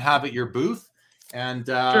you're going to have at your booth, and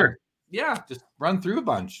just run through a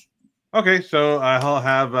bunch. Okay, so I'll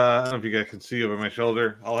have I don't know if you guys can see over my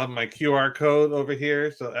shoulder. I'll have my QR code over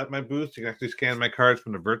here. So at my booth, you can actually scan my cards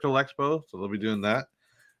from the virtual expo. So they'll be doing that,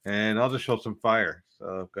 and I'll just show some fire.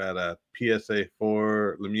 So I've got a PSA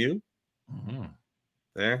 4 Lemieux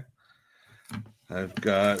there. I've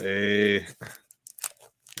got it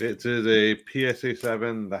is a PSA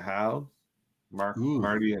 7 The How.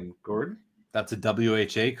 Marty and Gordon. That's a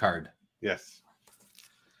WHA card. Yes.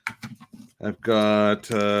 I've got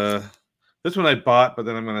this one I bought, but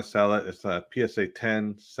then I'm going to sell it. It's a PSA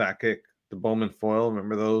 10 Sakic, the Bowman foil.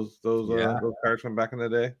 Remember those cards from back in the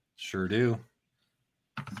day? Sure do.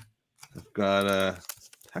 I've got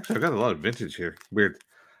actually I've got a lot of vintage here. Weird.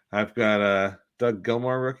 I've got a Doug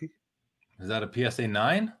Gilmour rookie. Is that a PSA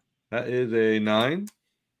 9? That is a 9.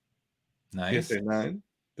 Nice. PSA 9.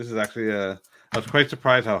 This is actually I was quite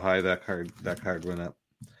surprised how high that card went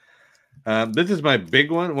up. This is my big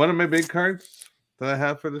one of my big cards that I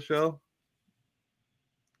have for the show.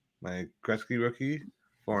 My Gretzky rookie,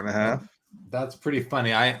 4.5. That's pretty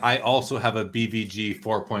funny. I also have a BVG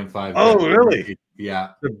 4.5. Oh, really?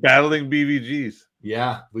 Yeah. The battling BVGs.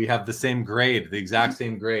 Yeah, we have the same grade, the exact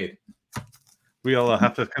same grade. We'll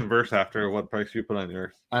have to converse after what price you put on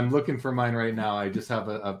yours. I'm looking for mine right now. I just have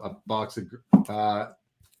a box of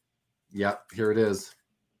here it is.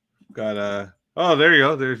 Got oh, there you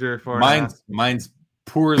go. There's your 4.5. Mine's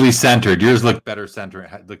poorly centered. Yours looked better centered.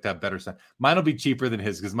 Looked at better center. Mine will be cheaper than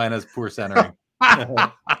his because mine has poor centering.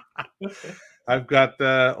 I've got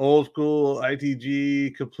the old school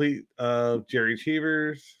ITG complete Jerry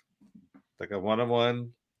Cheevers. Like a 1-of-1.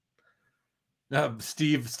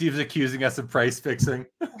 Steve's accusing us of price fixing.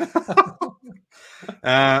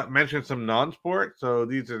 Mentioned some non-sport. So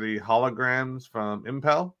these are the holograms from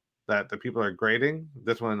Impel that the people are grading.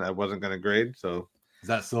 This one I wasn't going to grade. So is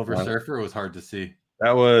that Silver Surfer? It was hard to see.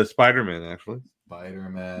 That was Spider-Man, actually.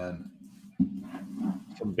 Spider-Man.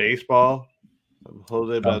 Some baseball.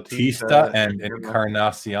 Jose Bautista and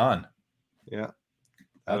Encarnacion. Yeah.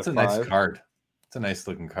 That's a nice card. It's a nice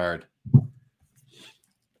looking card.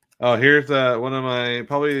 Oh, here's one of my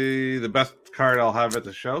probably the best card I'll have at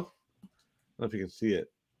the show. I don't know if you can see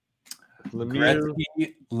it.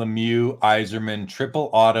 Lemieux, Yzerman,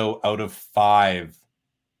 triple auto out of 5.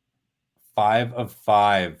 5 of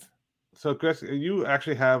 5. So, Chris, you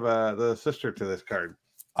actually have the sister to this card.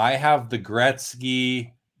 I have the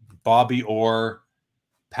Gretzky, Bobby Orr,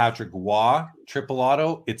 Patrick Waugh triple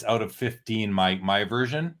auto. It's out of 15, my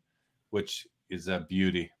version, which is a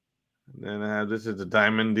beauty. And I have this is the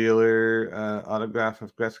Diamond Dealer autograph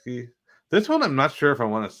of Gretzky. This one, I'm not sure if I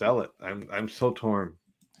want to sell it. I'm so torn.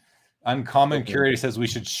 Uncommon Curator says we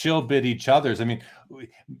should shill bid each other's. I mean,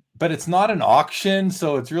 but it's not an auction,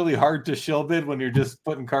 so it's really hard to shill bid when you're just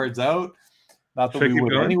putting cards out. Not that we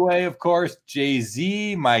would anyway, of course.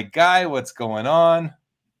 Jay-Z, my guy, what's going on?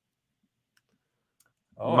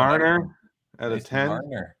 Oh, Marner at a 10.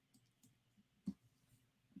 Marner.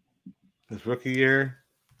 His rookie year.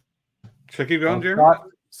 Should I keep going, Jeremy?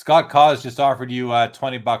 Scott Cause just offered you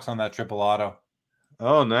 $20 on that triple auto.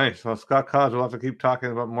 Oh, nice. Well, Scott Cause will have to keep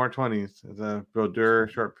talking about more 20s. It's a Brodeur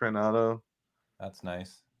short print auto. That's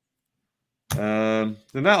nice. And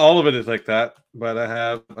not all of it is like that, but I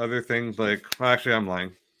have other things like, well, actually, I'm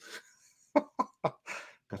lying.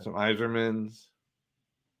 Got some Yzermans.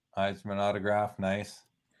 Yzerman autograph, nice.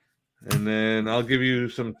 And then I'll give you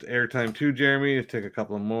some airtime too, Jeremy. Take a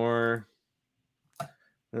couple more.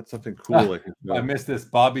 That's something cool. I missed this.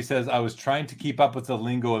 Bobby says, I was trying to keep up with the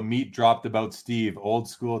lingo Ameet dropped about Steve. Old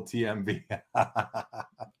school TMV.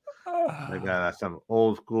 I got some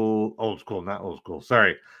old school, not old school.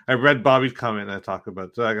 Sorry. I read Bobby's comment and I talked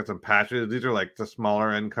about, so I got some patches. These are like the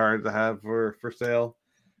smaller end cards I have for sale.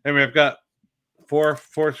 Anyway, I've got four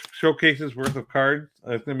showcases worth of cards.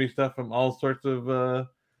 There's going to be stuff from all sorts of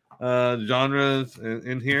genres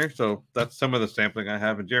in here. So that's some of the sampling I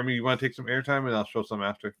have. And Jeremy, you want to take some airtime and I'll show some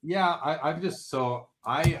after? Yeah,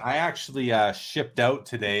 I actually shipped out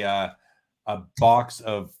today a box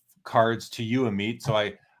of cards to you, Ameet. So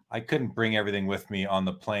I couldn't bring everything with me on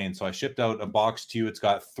the plane. So I shipped out a box to you. It's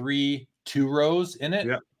got 3 2-rows in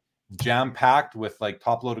it, jam-packed with like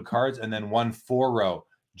top-loaded cards, and then 1 4-row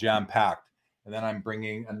jam-packed. And then I'm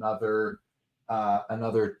bringing another 2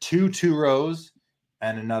 2-rows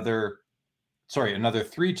and another 3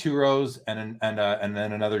 2-rows and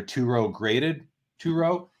then another 2-row graded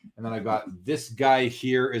 2-row. And then I got this guy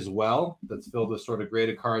here as well that's filled with sort of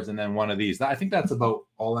graded cards, and then one of these. I think that's about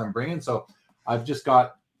all I'm bringing. So I've just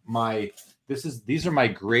got these are my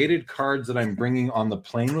graded cards that I'm bringing on the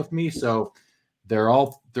plane with me. So they're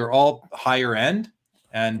all higher end,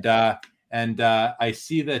 and I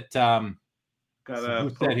see that got a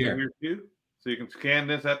poster here too, so you can scan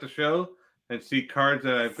this at the show and see cards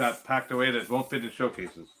that I've got packed away that won't fit in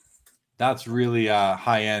showcases. That's really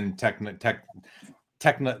high end technical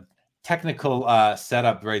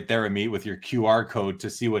setup right there, Ameet, with your QR code to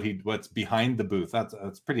see what's behind the booth.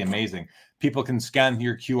 That's pretty amazing. People can scan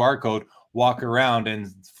your QR code, walk around,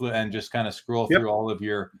 and just kind of scroll through all of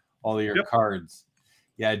your cards.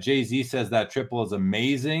 Yeah, Jay-Z says that triple is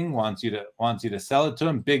amazing. Wants you to sell it to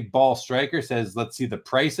him. Big Ball Striker says, let's see the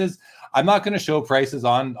prices. I'm not going to show prices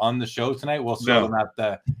on the show tonight. We'll show them at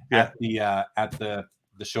the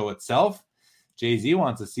show itself. Jay-Z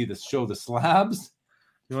wants to see the slabs.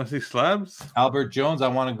 You want to see slabs? Albert Jones, I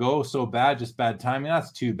want to go so bad, just bad timing.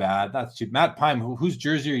 That's too bad. Matt Pime, whose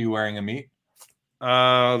jersey are you wearing, Ameet?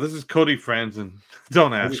 This is Cody Franzen.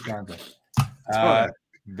 Don't ask.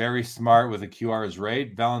 Very smart with the QRs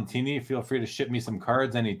right. Valentini, feel free to ship me some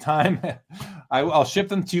cards anytime. I'll ship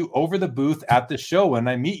them to you over the booth at the show when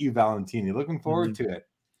I meet you, Valentini. Looking forward to it.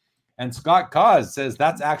 And Scott Cause says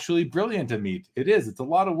that's actually brilliant, Ameet. It is. It's a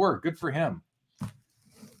lot of work. Good for him.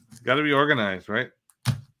 It's got to be organized, right?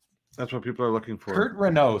 That's what people are looking for. Kurt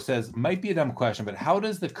Renault says, might be a dumb question, but how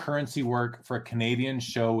does the currency work for a Canadian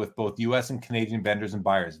show with both U.S. and Canadian vendors and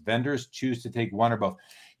buyers? Vendors choose to take one or both.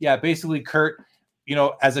 Yeah, basically, Kurt,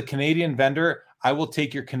 as a Canadian vendor, I will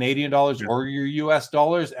take your Canadian dollars or your U.S.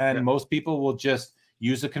 dollars, and most people will just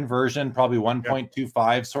use a conversion, probably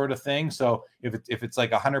 1.25 sort of thing. So if it's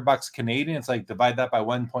like $100 Canadian, it's like divide that by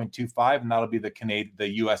 1.25, and that'll be the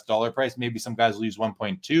U.S. dollar price. Maybe some guys will use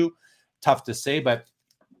 1.2. Tough to say, but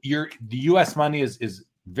the U.S. money is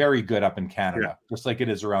very good up in Canada, just like it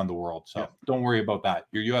is around the world. So don't worry about that.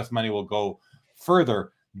 Your U.S. money will go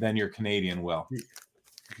further than your Canadian will.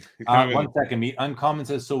 1 second, Meet. Uncommon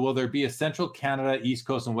says, so will there be a Central Canada, East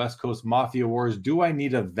Coast, and West Coast Mafia Wars? Do I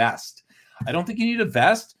need a vest? I don't think you need a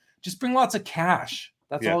vest. Just bring lots of cash.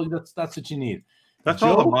 That's all. That's what you need. That's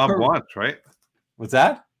all the mob wants, right? What's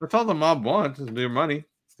that? That's all the mob wants is their money.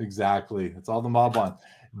 Exactly. That's all the mob wants.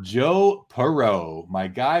 Joe Perot, my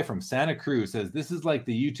guy from Santa Cruz, says this is like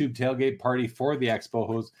the YouTube tailgate party for the Expo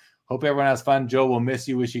host. Hope everyone has fun. Joe, we'll miss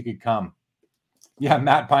you. Wish you could come. Yeah,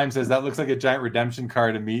 Matt Pime says that looks like a giant redemption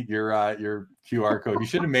card to meet your QR code. You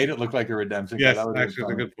should have made it look like a redemption card. Yes, actually,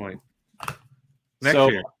 it's a good point. Next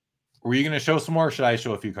year. Were you going to show some more, or should I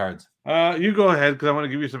show a few cards? You go ahead, because I want to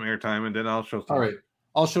give you some airtime, and then I'll show some. All right.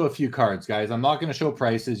 I'll show a few cards, guys. I'm not going to show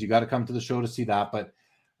prices. You got to come to the show to see that, but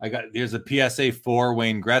here's a PSA 4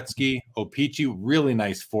 Wayne Gretzky. Opeachy, really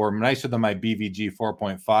nice form, nicer than my BVG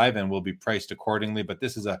 4.5, and will be priced accordingly, but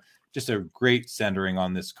this is just a great centering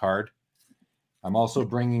on this card. I'm also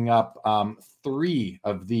bringing up 3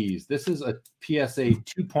 of these. This is a PSA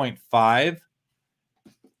 2.5,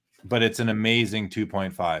 but it's an amazing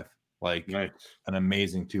 2.5. Like nice. An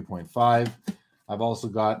amazing 2.5. I've also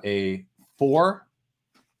got a 4,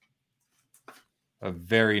 a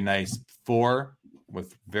very nice 4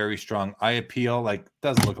 with very strong eye appeal. Like,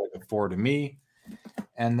 doesn't look like a 4 to me.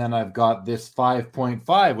 And then I've got this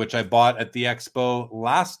 5.5, which I bought at the Expo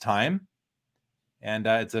last time. And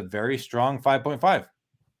it's a very strong 5.5.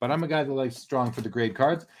 But I'm a guy that likes strong for the grade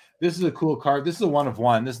cards. This is a cool card. This is a 1 of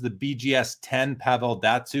 1. This is the BGS 10 Pavel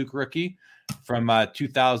Datsyuk rookie from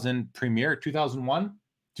 2000 Premier, 2001?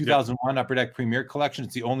 2001 Upper Deck Premier Collection.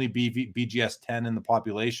 It's the only BGS 10 in the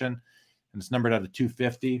population. And it's numbered out of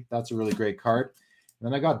 250. That's a really great card. And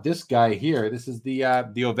then I got this guy here. This is the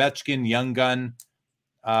Ovechkin Young Gun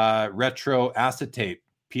Retro Acetate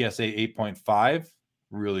PSA 8.5.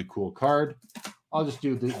 Really cool card. I'll just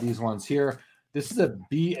do these ones here. This is a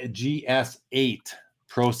BGS 8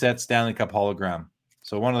 Pro Set Stanley Cup hologram.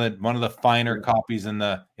 So one of the finer copies in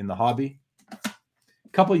the hobby. A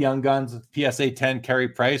couple Young Guns, PSA 10 Carey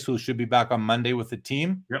Price, who should be back on Monday with the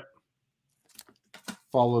team. Yep.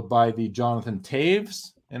 Followed by the Jonathan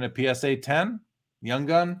Taves in a PSA 10 Young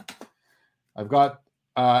Gun. I've got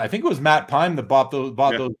I think it was Matt Pime that bought those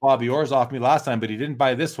Bobby Orrs off me last time, but he didn't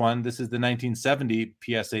buy this one. This is the 1970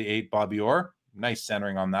 PSA 8 Bobby Orr. Nice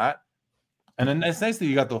centering on that. And then it's nice that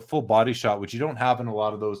you got the full body shot, which you don't have in a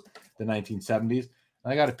lot of those, the 1970s.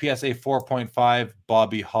 And I got a PSA 4.5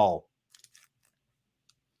 Bobby Hull.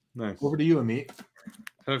 Nice. Over to you, Ameet.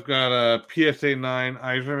 I've got a PSA 9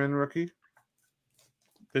 Yzerman rookie.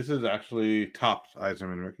 This is actually Topps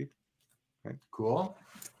Yzerman rookie. Okay. Cool.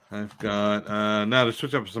 I've got, now to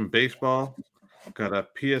switch up some baseball, I've got a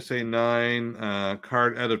PSA 9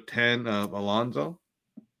 card out of 10 of Alonso.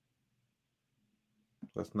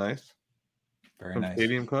 That's nice. Very From nice.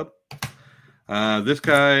 Stadium Club. This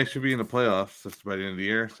guy should be in the playoffs just by the end of the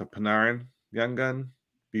year. So Panarin, Young Gun,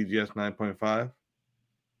 BGS 9.5.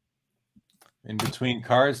 In between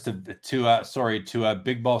cards to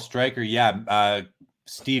Big Ball Striker. Yeah,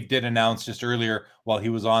 Steve did announce just earlier while he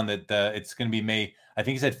was on that it's going to be May. I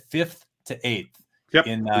think he said 5th to 8th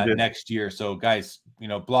in next year. So guys,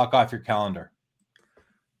 block off your calendar.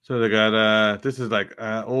 So they got this is like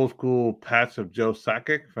old school patch of Joe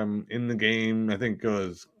Sakic from In the Game. I think it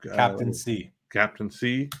was Captain C.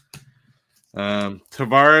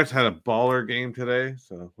 Tavares had a baller game today.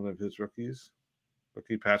 So one of his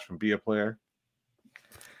rookie patch from Be a Player.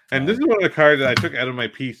 And this is one of the cards that I took out of my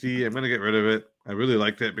PC. I'm going to get rid of it. I really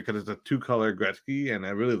liked it because it's a 2-color Gretzky, and I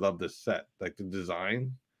really love this set. Like the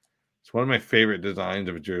design. It's one of my favorite designs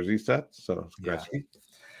of a jersey set. So it's Gretzky. Yeah.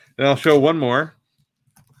 Then I'll show one more.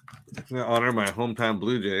 I'm going to honor my hometown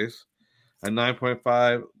Blue Jays. A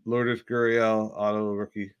 9.5 Lourdes Gurriel auto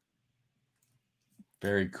rookie.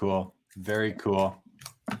 Very cool. Very cool.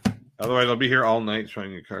 Otherwise, I'll be here all night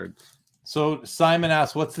showing you cards. So Simon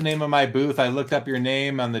asked, what's the name of my booth? I looked up your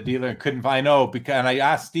name on the dealer and couldn't find. And I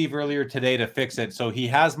asked Steve earlier today to fix it. So he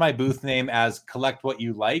has my booth name as Collect What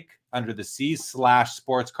You Like under the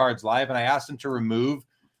C/Sports Cards Live. And I asked him to remove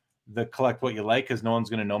the Collect What You Like because no one's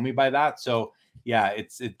going to know me by that. So yeah,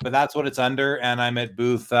 but that's what it's under. And I'm at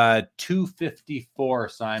booth 254,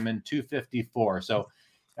 Simon, 254. So,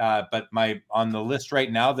 but on the list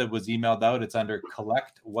right now that was emailed out, it's under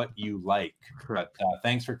Collect What You Like. But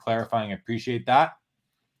thanks for clarifying. I appreciate that.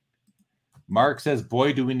 Mark says,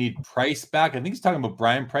 boy, do we need Price back. I think he's talking about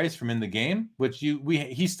Brian Price from In the Game, which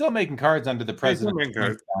he's still making cards under the President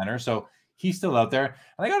banner. So he's still out there.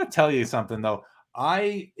 And I got to tell you something, though.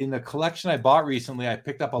 In the collection I bought recently, I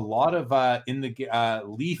picked up a lot of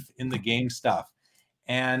Leaf In the Game stuff.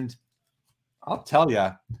 And I'll tell you,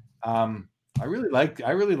 I really like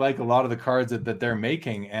a lot of the cards that they're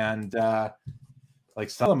making, and like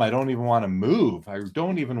some of them I don't even want to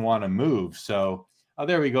move. So Oh,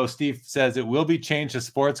 there we go. Steve says it will be changed to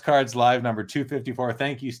Sports Cards Live number 254.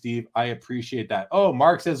 Thank you, Steve. I appreciate that. Oh,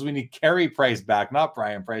 Mark says we need Carey Price back, not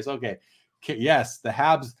Brian Price. Okay. Yes, the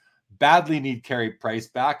Habs badly need Carey Price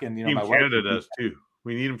back. And, Team my Canada does too.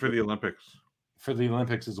 We need him for the Olympics. For the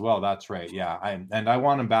Olympics as well. That's right. Yeah. I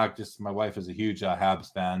want him back. Just my wife is a huge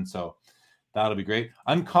Habs fan. So that'll be great.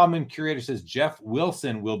 Uncommon Curator says Jeff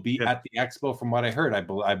Wilson will be at the Expo from what I heard.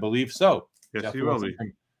 I believe so. Yes, Jeff he Wilson will be.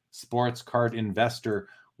 From Sports Card Investor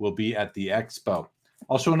will be at the Expo.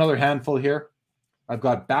 I'll show another handful here. I've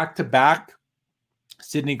got back-to-back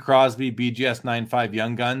Sidney Crosby BGS 95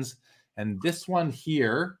 Young Guns. And this one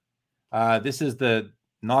here, this is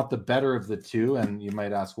not the better of the two. And you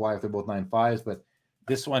might ask why if they're both 95s, but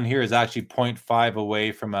this one here is actually 0.5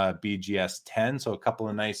 away from a BGS 10. So a couple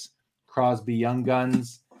of nice Crosby Young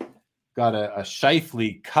Guns. Got a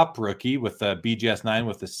Scheifele Cup rookie with a BGS 9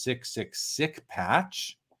 with a 666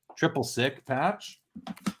 patch. Triple sick patch.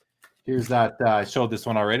 Here's that. I showed this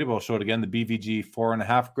one already, but I'll show it again. The BVG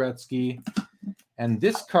 4.5 Gretzky. And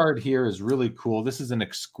this card here is really cool. This is an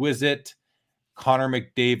exquisite Connor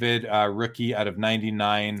McDavid rookie out of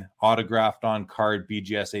 99, autographed on card,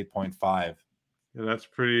 BGS 8.5. Yeah, that's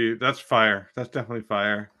pretty. That's fire. That's definitely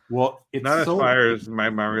fire. Well, it's not as fire as my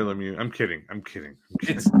Mario Lemieux. I'm kidding.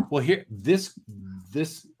 It's here. This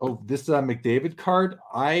McDavid card.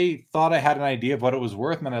 I thought I had an idea of what it was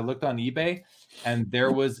worth, and then I looked on eBay, and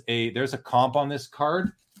there's a comp on this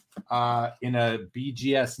card, in a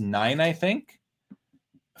BGS 9, I think,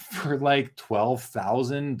 for like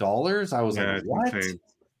 $12,000. I was like, what? Insane.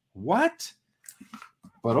 What?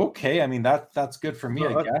 But okay, I mean that's good for me.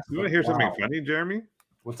 I guess. You want to hear something funny, Jeremy?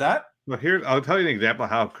 What's that? Well, I'll tell you an example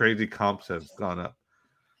of how crazy comps have gone up.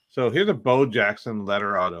 So here's a Bo Jackson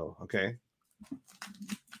letter auto. Okay,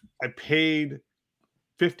 I paid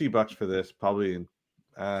 $50 for this. Probably in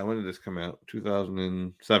when did this come out?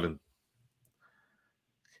 2007.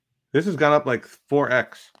 This has gone up like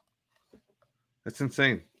 4x. That's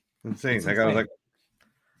insane. Insane. I was like,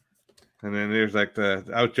 and then there's like the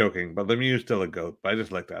out joking, but Lemieux's still a goat. But I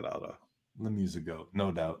just like that auto. Lemieux's a goat,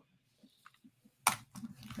 no doubt.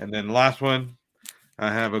 And then last one,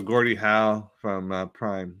 I have a Gordie Howe from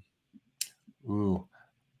Prime. Ooh,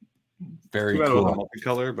 very cool.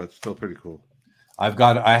 Multicolor, but still pretty cool.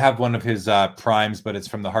 I have one of his primes, but it's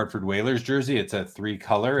from the Hartford Whalers jersey. It's a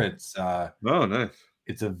 3-color. It's oh, nice.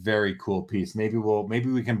 It's a very cool piece. Maybe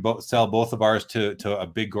we can sell both of ours to a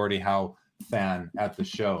big Gordie Howe fan at the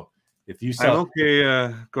show. If you sell, I'm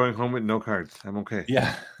okay going home with no cards. I'm okay.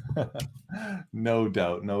 Yeah, no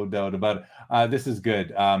doubt about it. This is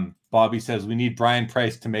good. Bobby says we need Brian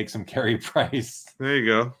Price to make some Carey Price. There you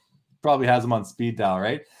go. Probably has him on speed dial,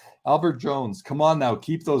 right? Albert Jones, come on now,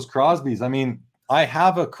 keep those Crosbys. I mean, I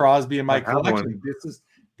have a Crosby in my collection.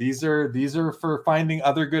 These are for finding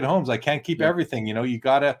other good homes. I can't keep everything. You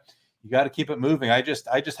gotta keep it moving. I just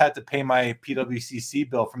had to pay my PWCC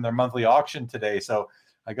bill from their monthly auction today, so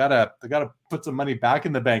I gotta put some money back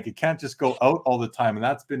in the bank. It can't just go out all the time, and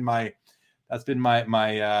that's been my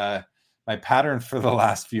pattern for the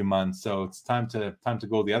last few months. So it's time to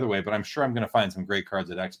go the other way. But I'm sure I'm going to find some great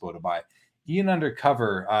cards at Expo to buy. Ian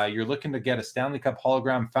Undercover, you're looking to get a Stanley Cup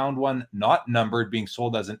hologram. Found one not numbered, being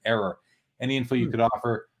sold as an error. Any info you could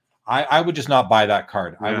offer? I would just not buy that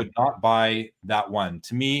card. Yeah. I would not buy that one.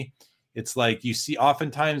 To me, it's like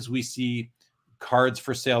oftentimes we see cards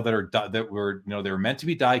for sale that were they were meant to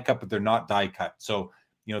be die cut, but they're not die cut. So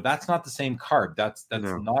that's not the same card. That's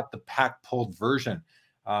not the pack pulled version.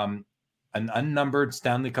 An unnumbered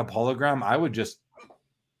Stanley Cup hologram, I would just,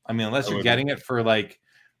 unless you're getting it for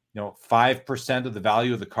 5% of the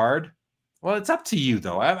value of the card. Well, it's up to you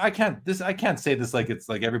though. I can't say this like it's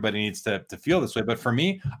like everybody needs to feel this way, but for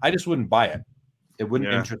me, I just wouldn't buy it. It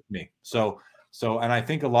wouldn't interest me. So, and I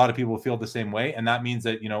think a lot of people feel the same way. And that means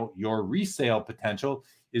that, your resale potential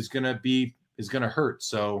is going to hurt.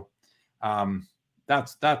 So,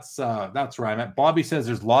 that's where I'm at. Bobby says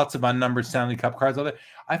there's lots of unnumbered Stanley Cup cards out there.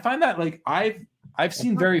 I find that I've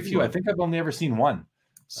seen very few. I think I've only ever seen one.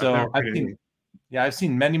 So I've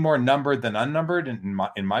seen many more numbered than unnumbered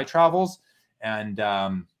in my travels. And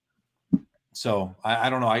so I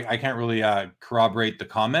don't know. I can't really corroborate the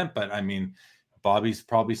comment, but Bobby's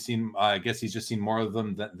probably seen, I guess he's just seen more of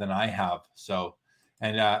them than I have. So,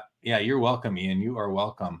 and you're welcome, Ian. You are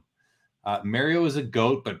welcome. Mario is a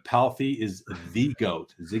GOAT, but Palffy is the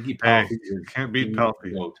GOAT. Ziggy Palffy can't beat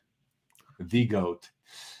Palffy. The GOAT.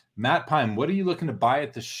 Matt Pine, what are you looking to buy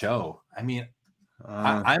at the show? I'm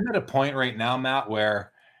at a point right now, Matt,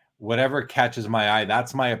 where whatever catches my eye,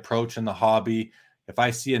 that's my approach in the hobby. If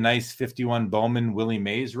I see a nice 51 Bowman Willie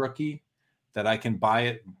Mays rookie that I can buy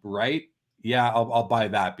it right, I'll buy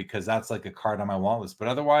that because that's like a card on my want list. But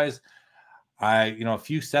otherwise, a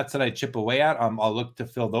few sets that I chip away at, I'll look to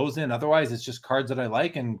fill those in. Otherwise, it's just cards that I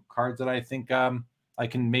like and cards that I think I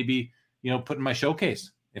can maybe put in my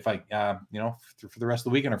showcase if I for the rest of the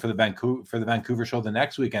weekend or for the Vancouver show the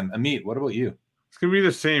next weekend. Ameet, what about you? It's gonna be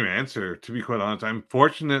the same answer, to be quite honest. I'm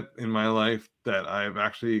fortunate in my life that I've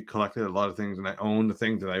actually collected a lot of things and I own the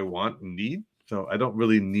things that I want and need. So I don't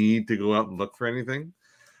really need to go out and look for anything.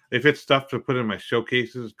 If it's stuff to put in my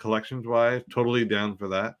showcases, collections wise, totally down for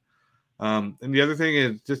that. And the other thing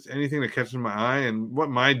is just anything that catches my eye. And what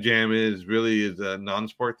my jam is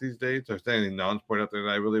non-sport these days. So if there's anything non-sport out there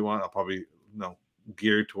that I really want, I'll probably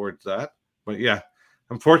gear towards that. But yeah,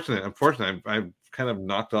 I'm fortunate. I've kind of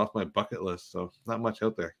knocked off my bucket list, so not much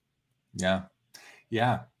out there. Yeah.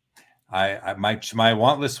 My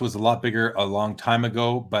want list was a lot bigger a long time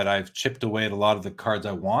ago, but I've chipped away at a lot of the cards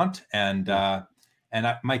I want, and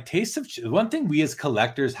my taste of one thing we as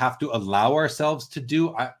collectors have to allow ourselves to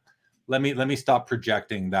do. Let me stop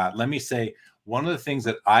projecting that. Let me say one of the things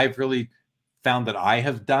that I've really found that I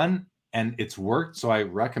have done, and it's worked, so I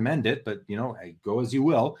recommend it. But I go as you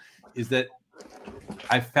will. Is that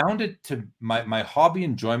I found it to my hobby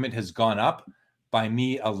enjoyment has gone up by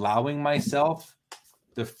me allowing myself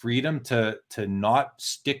the freedom to not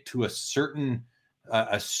stick to a certain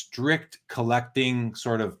a strict collecting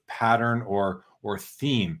sort of pattern or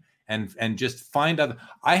theme and just find other.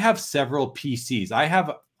 I have several PCs. I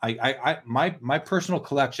have my personal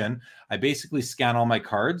collection. I basically scan all my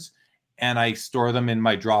cards and I store them in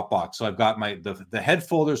my Dropbox. So I've got the head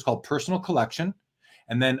folder is called personal collection.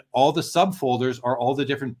 And then all the subfolders are all the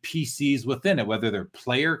different PCs within it, whether they're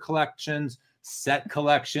player collections, set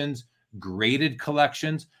collections, graded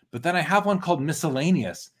collections. But then I have one called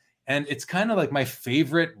miscellaneous. And it's kind of like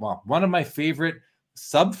one of my favorite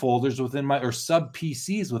subfolders within or sub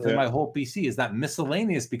PCs within my whole PC is that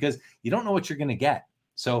miscellaneous, because you don't know what you're going to get.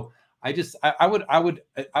 So I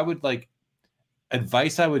would like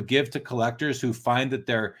advice I would give to collectors who find that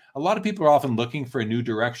a lot of people are often looking for a new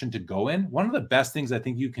direction to go in. One of the best things I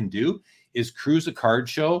think you can do is cruise a card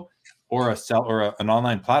show or an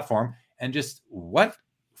online platform and just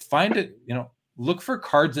find it, look for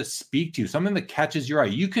cards that speak to you, something that catches your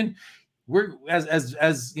eye. We're as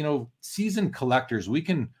seasoned collectors, we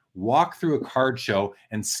can walk through a card show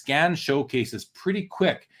and scan showcases pretty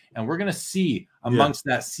quick. And we're going to see amongst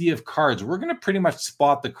that sea of cards, we're going to pretty much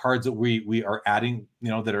spot the cards that we are adding,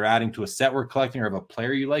 that are adding to a set we're collecting or of a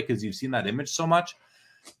player you like, because you've seen that image so much.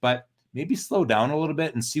 But maybe slow down a little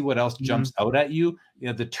bit and see what else jumps out at you.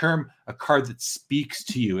 The term, a card that speaks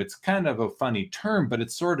to you, it's kind of a funny term, but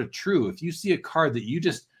it's sort of true. If you see a card that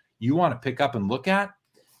you want to pick up and look at,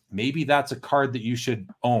 maybe that's a card that you should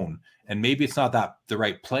own. And maybe it's not the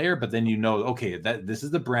right player, but then okay, this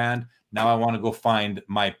is the brand. Now I want to go find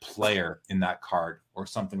my player in that card or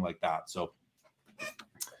something like that. So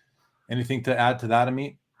anything to add to that,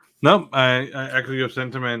 Ameet? No, I echo your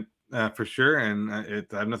sentiment for sure. And I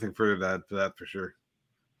have nothing further to add to that for sure.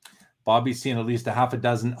 Bobby's seen at least a half a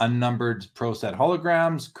dozen unnumbered pro set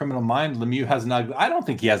holograms. Criminal Mind, Lemieux has an ugly. I don't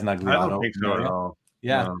think he has an ugly auto. I don't think so at all.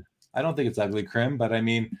 Yeah. No. I don't think it's ugly, Crim, but I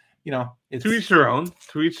mean, it's to each their own.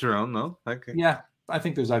 To each their own, though. Okay. Yeah, I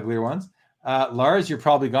think there's uglier ones. Lars, you're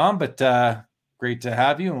probably gone, but great to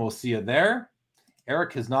have you, and we'll see you there.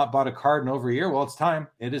 Eric has not bought a card in over a year. Well, it's time.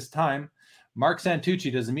 It is time. Mark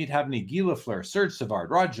Santucci, does Ameet have any Guy Lafleur, Serge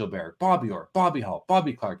Savard, Rod Gilbert, Bobby Orr, Bobby Hull,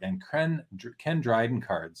 Bobby Clark, and Ken Dryden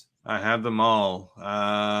cards? I have them all.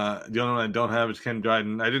 The only one I don't have is Ken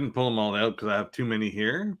Dryden. I didn't pull them all out because I have too many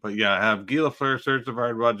here. But yeah, I have Guy Lafleur, Serge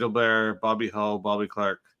Savard, Rod Gilbert, Bobby Hull, Bobby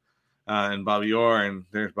Clark, and Bobby Orr. And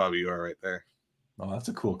there's Bobby Orr right there. Oh, that's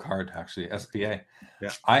a cool card, actually. SPA.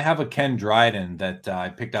 Yeah. I have a Ken Dryden that I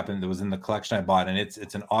picked up and that was in the collection I bought, and it's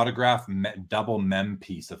an autograph double mem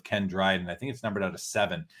piece of Ken Dryden. I think it's numbered out of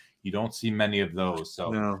 7. You don't see many of those,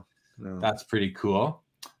 so no. That's pretty cool.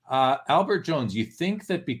 Albert Jones, you think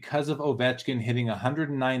that because of Ovechkin hitting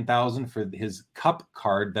 109,000 for his cup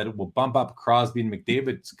card, that it will bump up Crosby and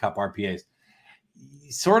McDavid's cup RPAs?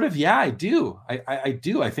 Sort of, yeah, I do. I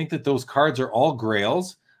do. I think that those cards are all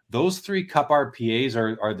grails. Those 3 cup RPAs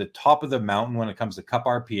are the top of the mountain when it comes to cup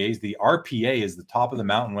RPAs. The RPA is the top of the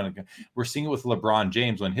mountain we're seeing it with LeBron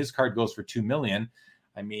James. When his card goes for $2 million,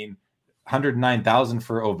 I mean, 109,000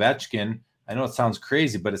 for Ovechkin. I know it sounds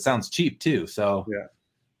crazy, but it sounds cheap too. So yeah.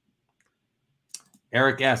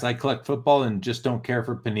 Eric S., I collect football and just don't care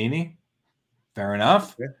for Panini. Fair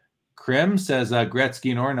enough. Yeah. Krim says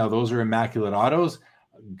Gretzky and Orr. Now those are immaculate autos.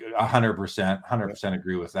 100%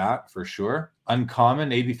 agree with that for sure.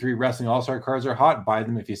 Uncommon 83 Wrestling All-Star cards are hot. Buy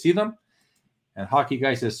them if you see them. And Hockey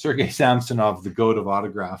Guy says Sergei Samsonov, the goat of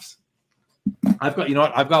autographs. I've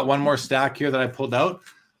got one more stack here that I pulled out.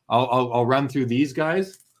 I'll run through these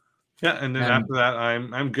guys. Yeah, and then after that,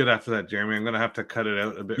 I'm good after that, Jeremy. I'm gonna have to cut it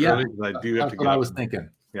out a bit early because I do have to get up. That's what I was thinking.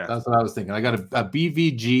 Yeah, that's what I was thinking. I got a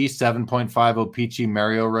BVG 7.5 O-Pee-Chee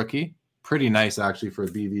Mario rookie. Pretty nice actually for a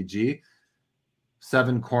BVG.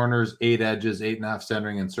 7 corners, 8 edges, 8.5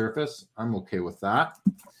 centering and surface. I'm okay with that.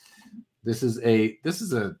 This is a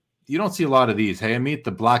you don't see a lot of these. Hey, Ameet,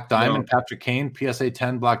 the Black Diamond, no. Patrick Kane, PSA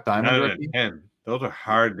 10 Black Diamond rookie. 10. Those are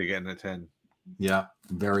hard to get in a 10. Yeah,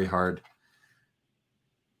 very hard.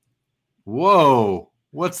 Whoa,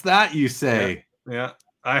 what's that you say? Yeah.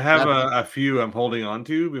 I have a few I'm holding on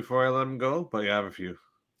to before I let them go, but I have a few.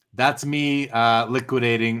 That's me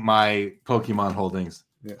liquidating my Pokemon holdings.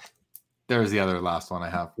 Yeah. There's the other last one I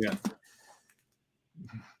have. Yeah.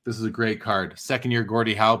 This is a great card. Second year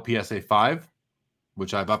Gordie Howe PSA 5,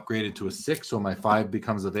 which I've upgraded to a 6, so my 5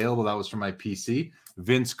 becomes available. That was from my PC.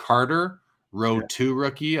 Vince Carter, Row 2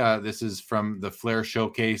 rookie. This is from the Flair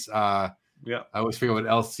Showcase. I always forget what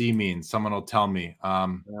LC means. Someone will tell me.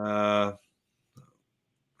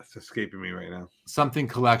 It's escaping me right now. Something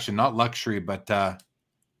collection, not luxury, but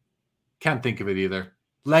can't think of it either.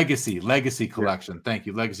 Legacy collection. Yeah. Thank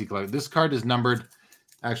you. Legacy collection. This card is numbered,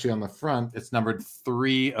 actually on the front, it's numbered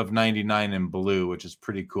 3 of 99 in blue, which is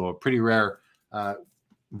pretty cool. Pretty rare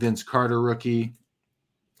Vince Carter rookie.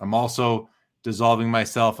 I'm also dissolving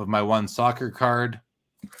myself of my one soccer card.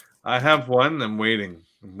 I have one. I'm waiting.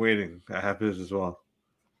 I have his as well.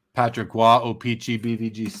 Patrick Waugh, O-Pee-Chee,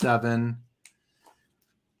 BVG 7.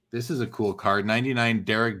 This is a cool card. 99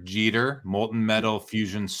 Derek Jeter, Molten Metal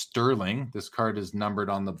Fusion Sterling. This card is numbered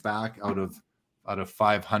on the back out of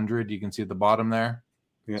 500. You can see at the bottom there.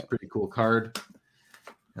 Yeah. It's a pretty cool card.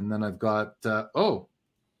 And then I've got a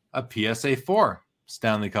PSA 4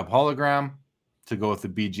 Stanley Cup hologram to go with the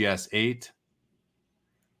BGS 8.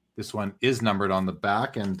 This one is numbered on the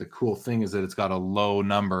back, and the cool thing is that it's got a low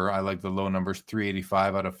number. I like the low numbers,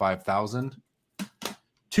 385 out of 5,000.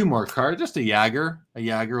 2 more cards, just a Jagger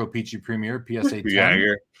O-Pee-Chee Premier PSA 10.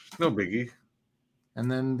 Jagger, no biggie. And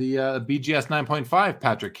then the BGS 9.5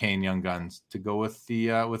 Patrick Kane Young Guns to go with the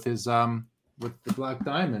with the Black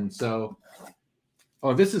Diamond. So,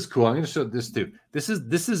 this is cool. I'm going to show this too. This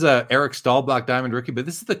is a Eric Stahl Black Diamond rookie, but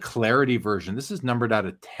this is the Clarity version. This is numbered out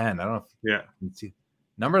of 10. I don't know if you can see.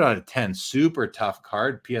 Numbered out of 10, super tough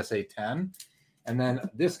card, PSA 10. And then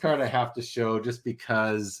this card I have to show just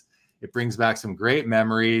because it brings back some great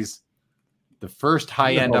memories. The first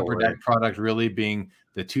high-end Upper Deck product really being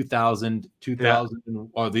the 2000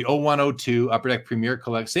 or the 0102 Upper Deck Premier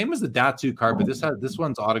Collect. Same as the Datsu card, but this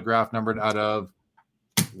one's autograph numbered out of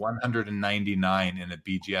 199 in a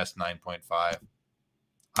BGS 9.5.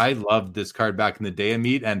 I loved this card back in the day,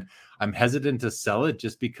 Ameet, and I'm hesitant to sell it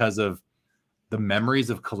just because of the memories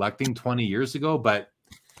of collecting 20 years ago. But,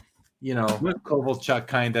 Kovalchuk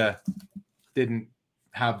kind of didn't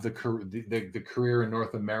have the career in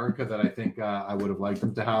North America that I think I would have liked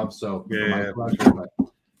him to have. So,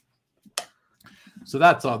 so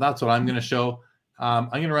that's all. That's what I'm going to show. I'm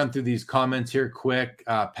going to run through these comments here quick.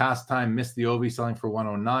 Pastime missed the Ovi selling for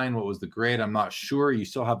 109. What was the grade? I'm not sure. You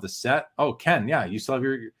still have the set. Oh, Ken, yeah, you still have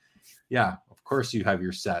of course you have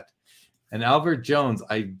your set. And Albert Jones,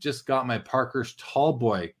 I just got my Parker's Tall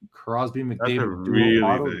Boy Crosby McDavid.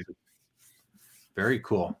 Really very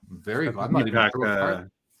cool. Very cool. I'm not even sure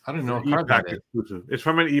I don't know what card that exclusive. It's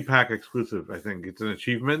from an EPAC exclusive, I think. It's an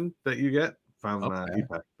achievement that you get from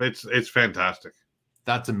EPAC. It's fantastic.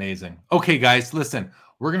 That's amazing. Okay, guys, listen.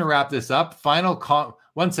 We're gonna wrap this up.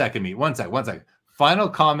 One second, Meet. One second. Final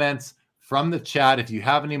comments from the chat if you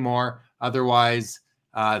have any more. Otherwise,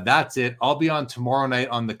 that's it. I'll be on tomorrow night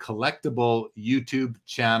on the Collectible YouTube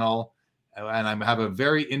channel. And I have a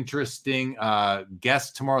very interesting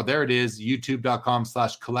guest tomorrow. There it is,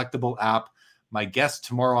 youtube.com/collectible app. My guest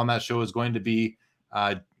tomorrow on that show is going to be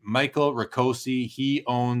Michael Ricosi. He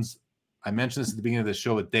owns, I mentioned this at the beginning of the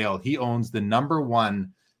show with Dale, he owns the #1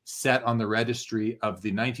 set on the registry of the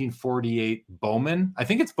 1948 Bowman. I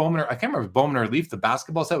think it's Bowman, I can't remember if Bowman or Leaf, the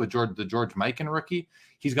basketball set with the George Mikan rookie.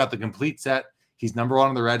 He's got the complete set. He's #1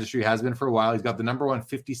 on the registry, has been for a while. He's got the #1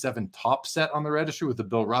 57 top set on the registry with the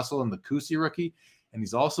Bill Russell and the Kusi rookie. And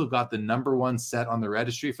he's also got the #1 set on the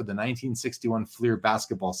registry for the 1961 Fleer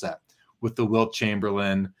basketball set with the Wilt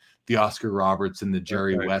Chamberlain, the Oscar Robertson, the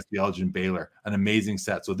Jerry West, the Elgin Baylor. An amazing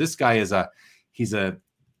set. So this guy is he's a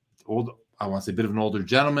old, I want to say a bit of an older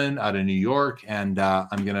gentleman out of New York. And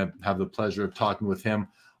I'm going to have the pleasure of talking with him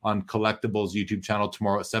on Collectibles YouTube channel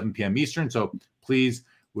tomorrow at 7 p.m. Eastern. So please,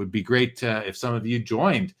 would be great if some of you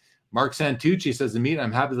joined. Mark Santucci says, Ameet,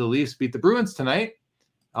 I'm happy the Leafs beat the Bruins tonight.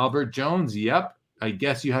 Albert Jones, yep. I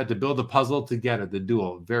guess you had to build a puzzle to get it, the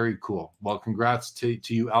duel. Very cool. Well, congrats to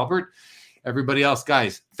you, Albert. Everybody else,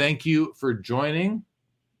 guys, thank you for joining.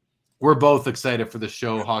 We're both excited for the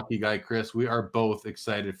show, Hockey Guy Chris. We are both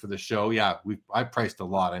excited for the show. Yeah, I priced a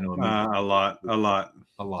lot. I know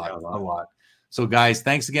a lot. So, guys,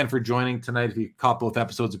 thanks again for joining tonight. If you caught both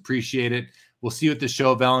episodes, appreciate it. We'll see you at the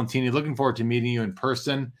show, Valentini. Looking forward to meeting you in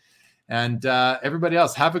person. And everybody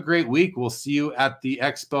else, have a great week. We'll see you at the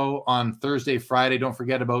Expo on Thursday, Friday. Don't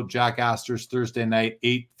forget about Jack Astor's Thursday night,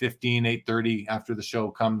 8:15, 8:30 after the show.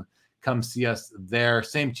 Come see us there.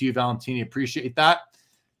 Same to you, Valentini. Appreciate that.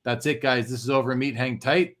 That's it, guys. This is over. Meet, hang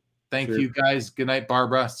tight. Thank you, guys. Good night,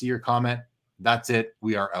 Barbara. See your comment. That's it.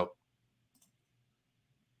 We are out.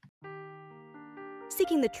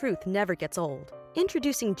 Seeking the truth never gets old.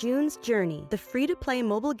 Introducing June's Journey, the free-to-play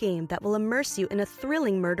mobile game that will immerse you in a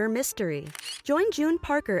thrilling murder mystery. Join June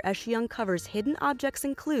Parker as she uncovers hidden objects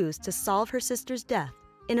and clues to solve her sister's death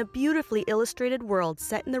in a beautifully illustrated world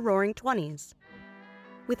set in the Roaring '20s.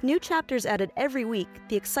 With new chapters added every week,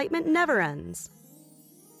 the excitement never ends.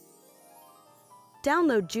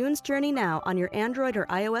 Download June's Journey now on your Android or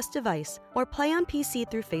iOS device, or play on PC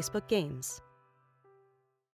through Facebook Games.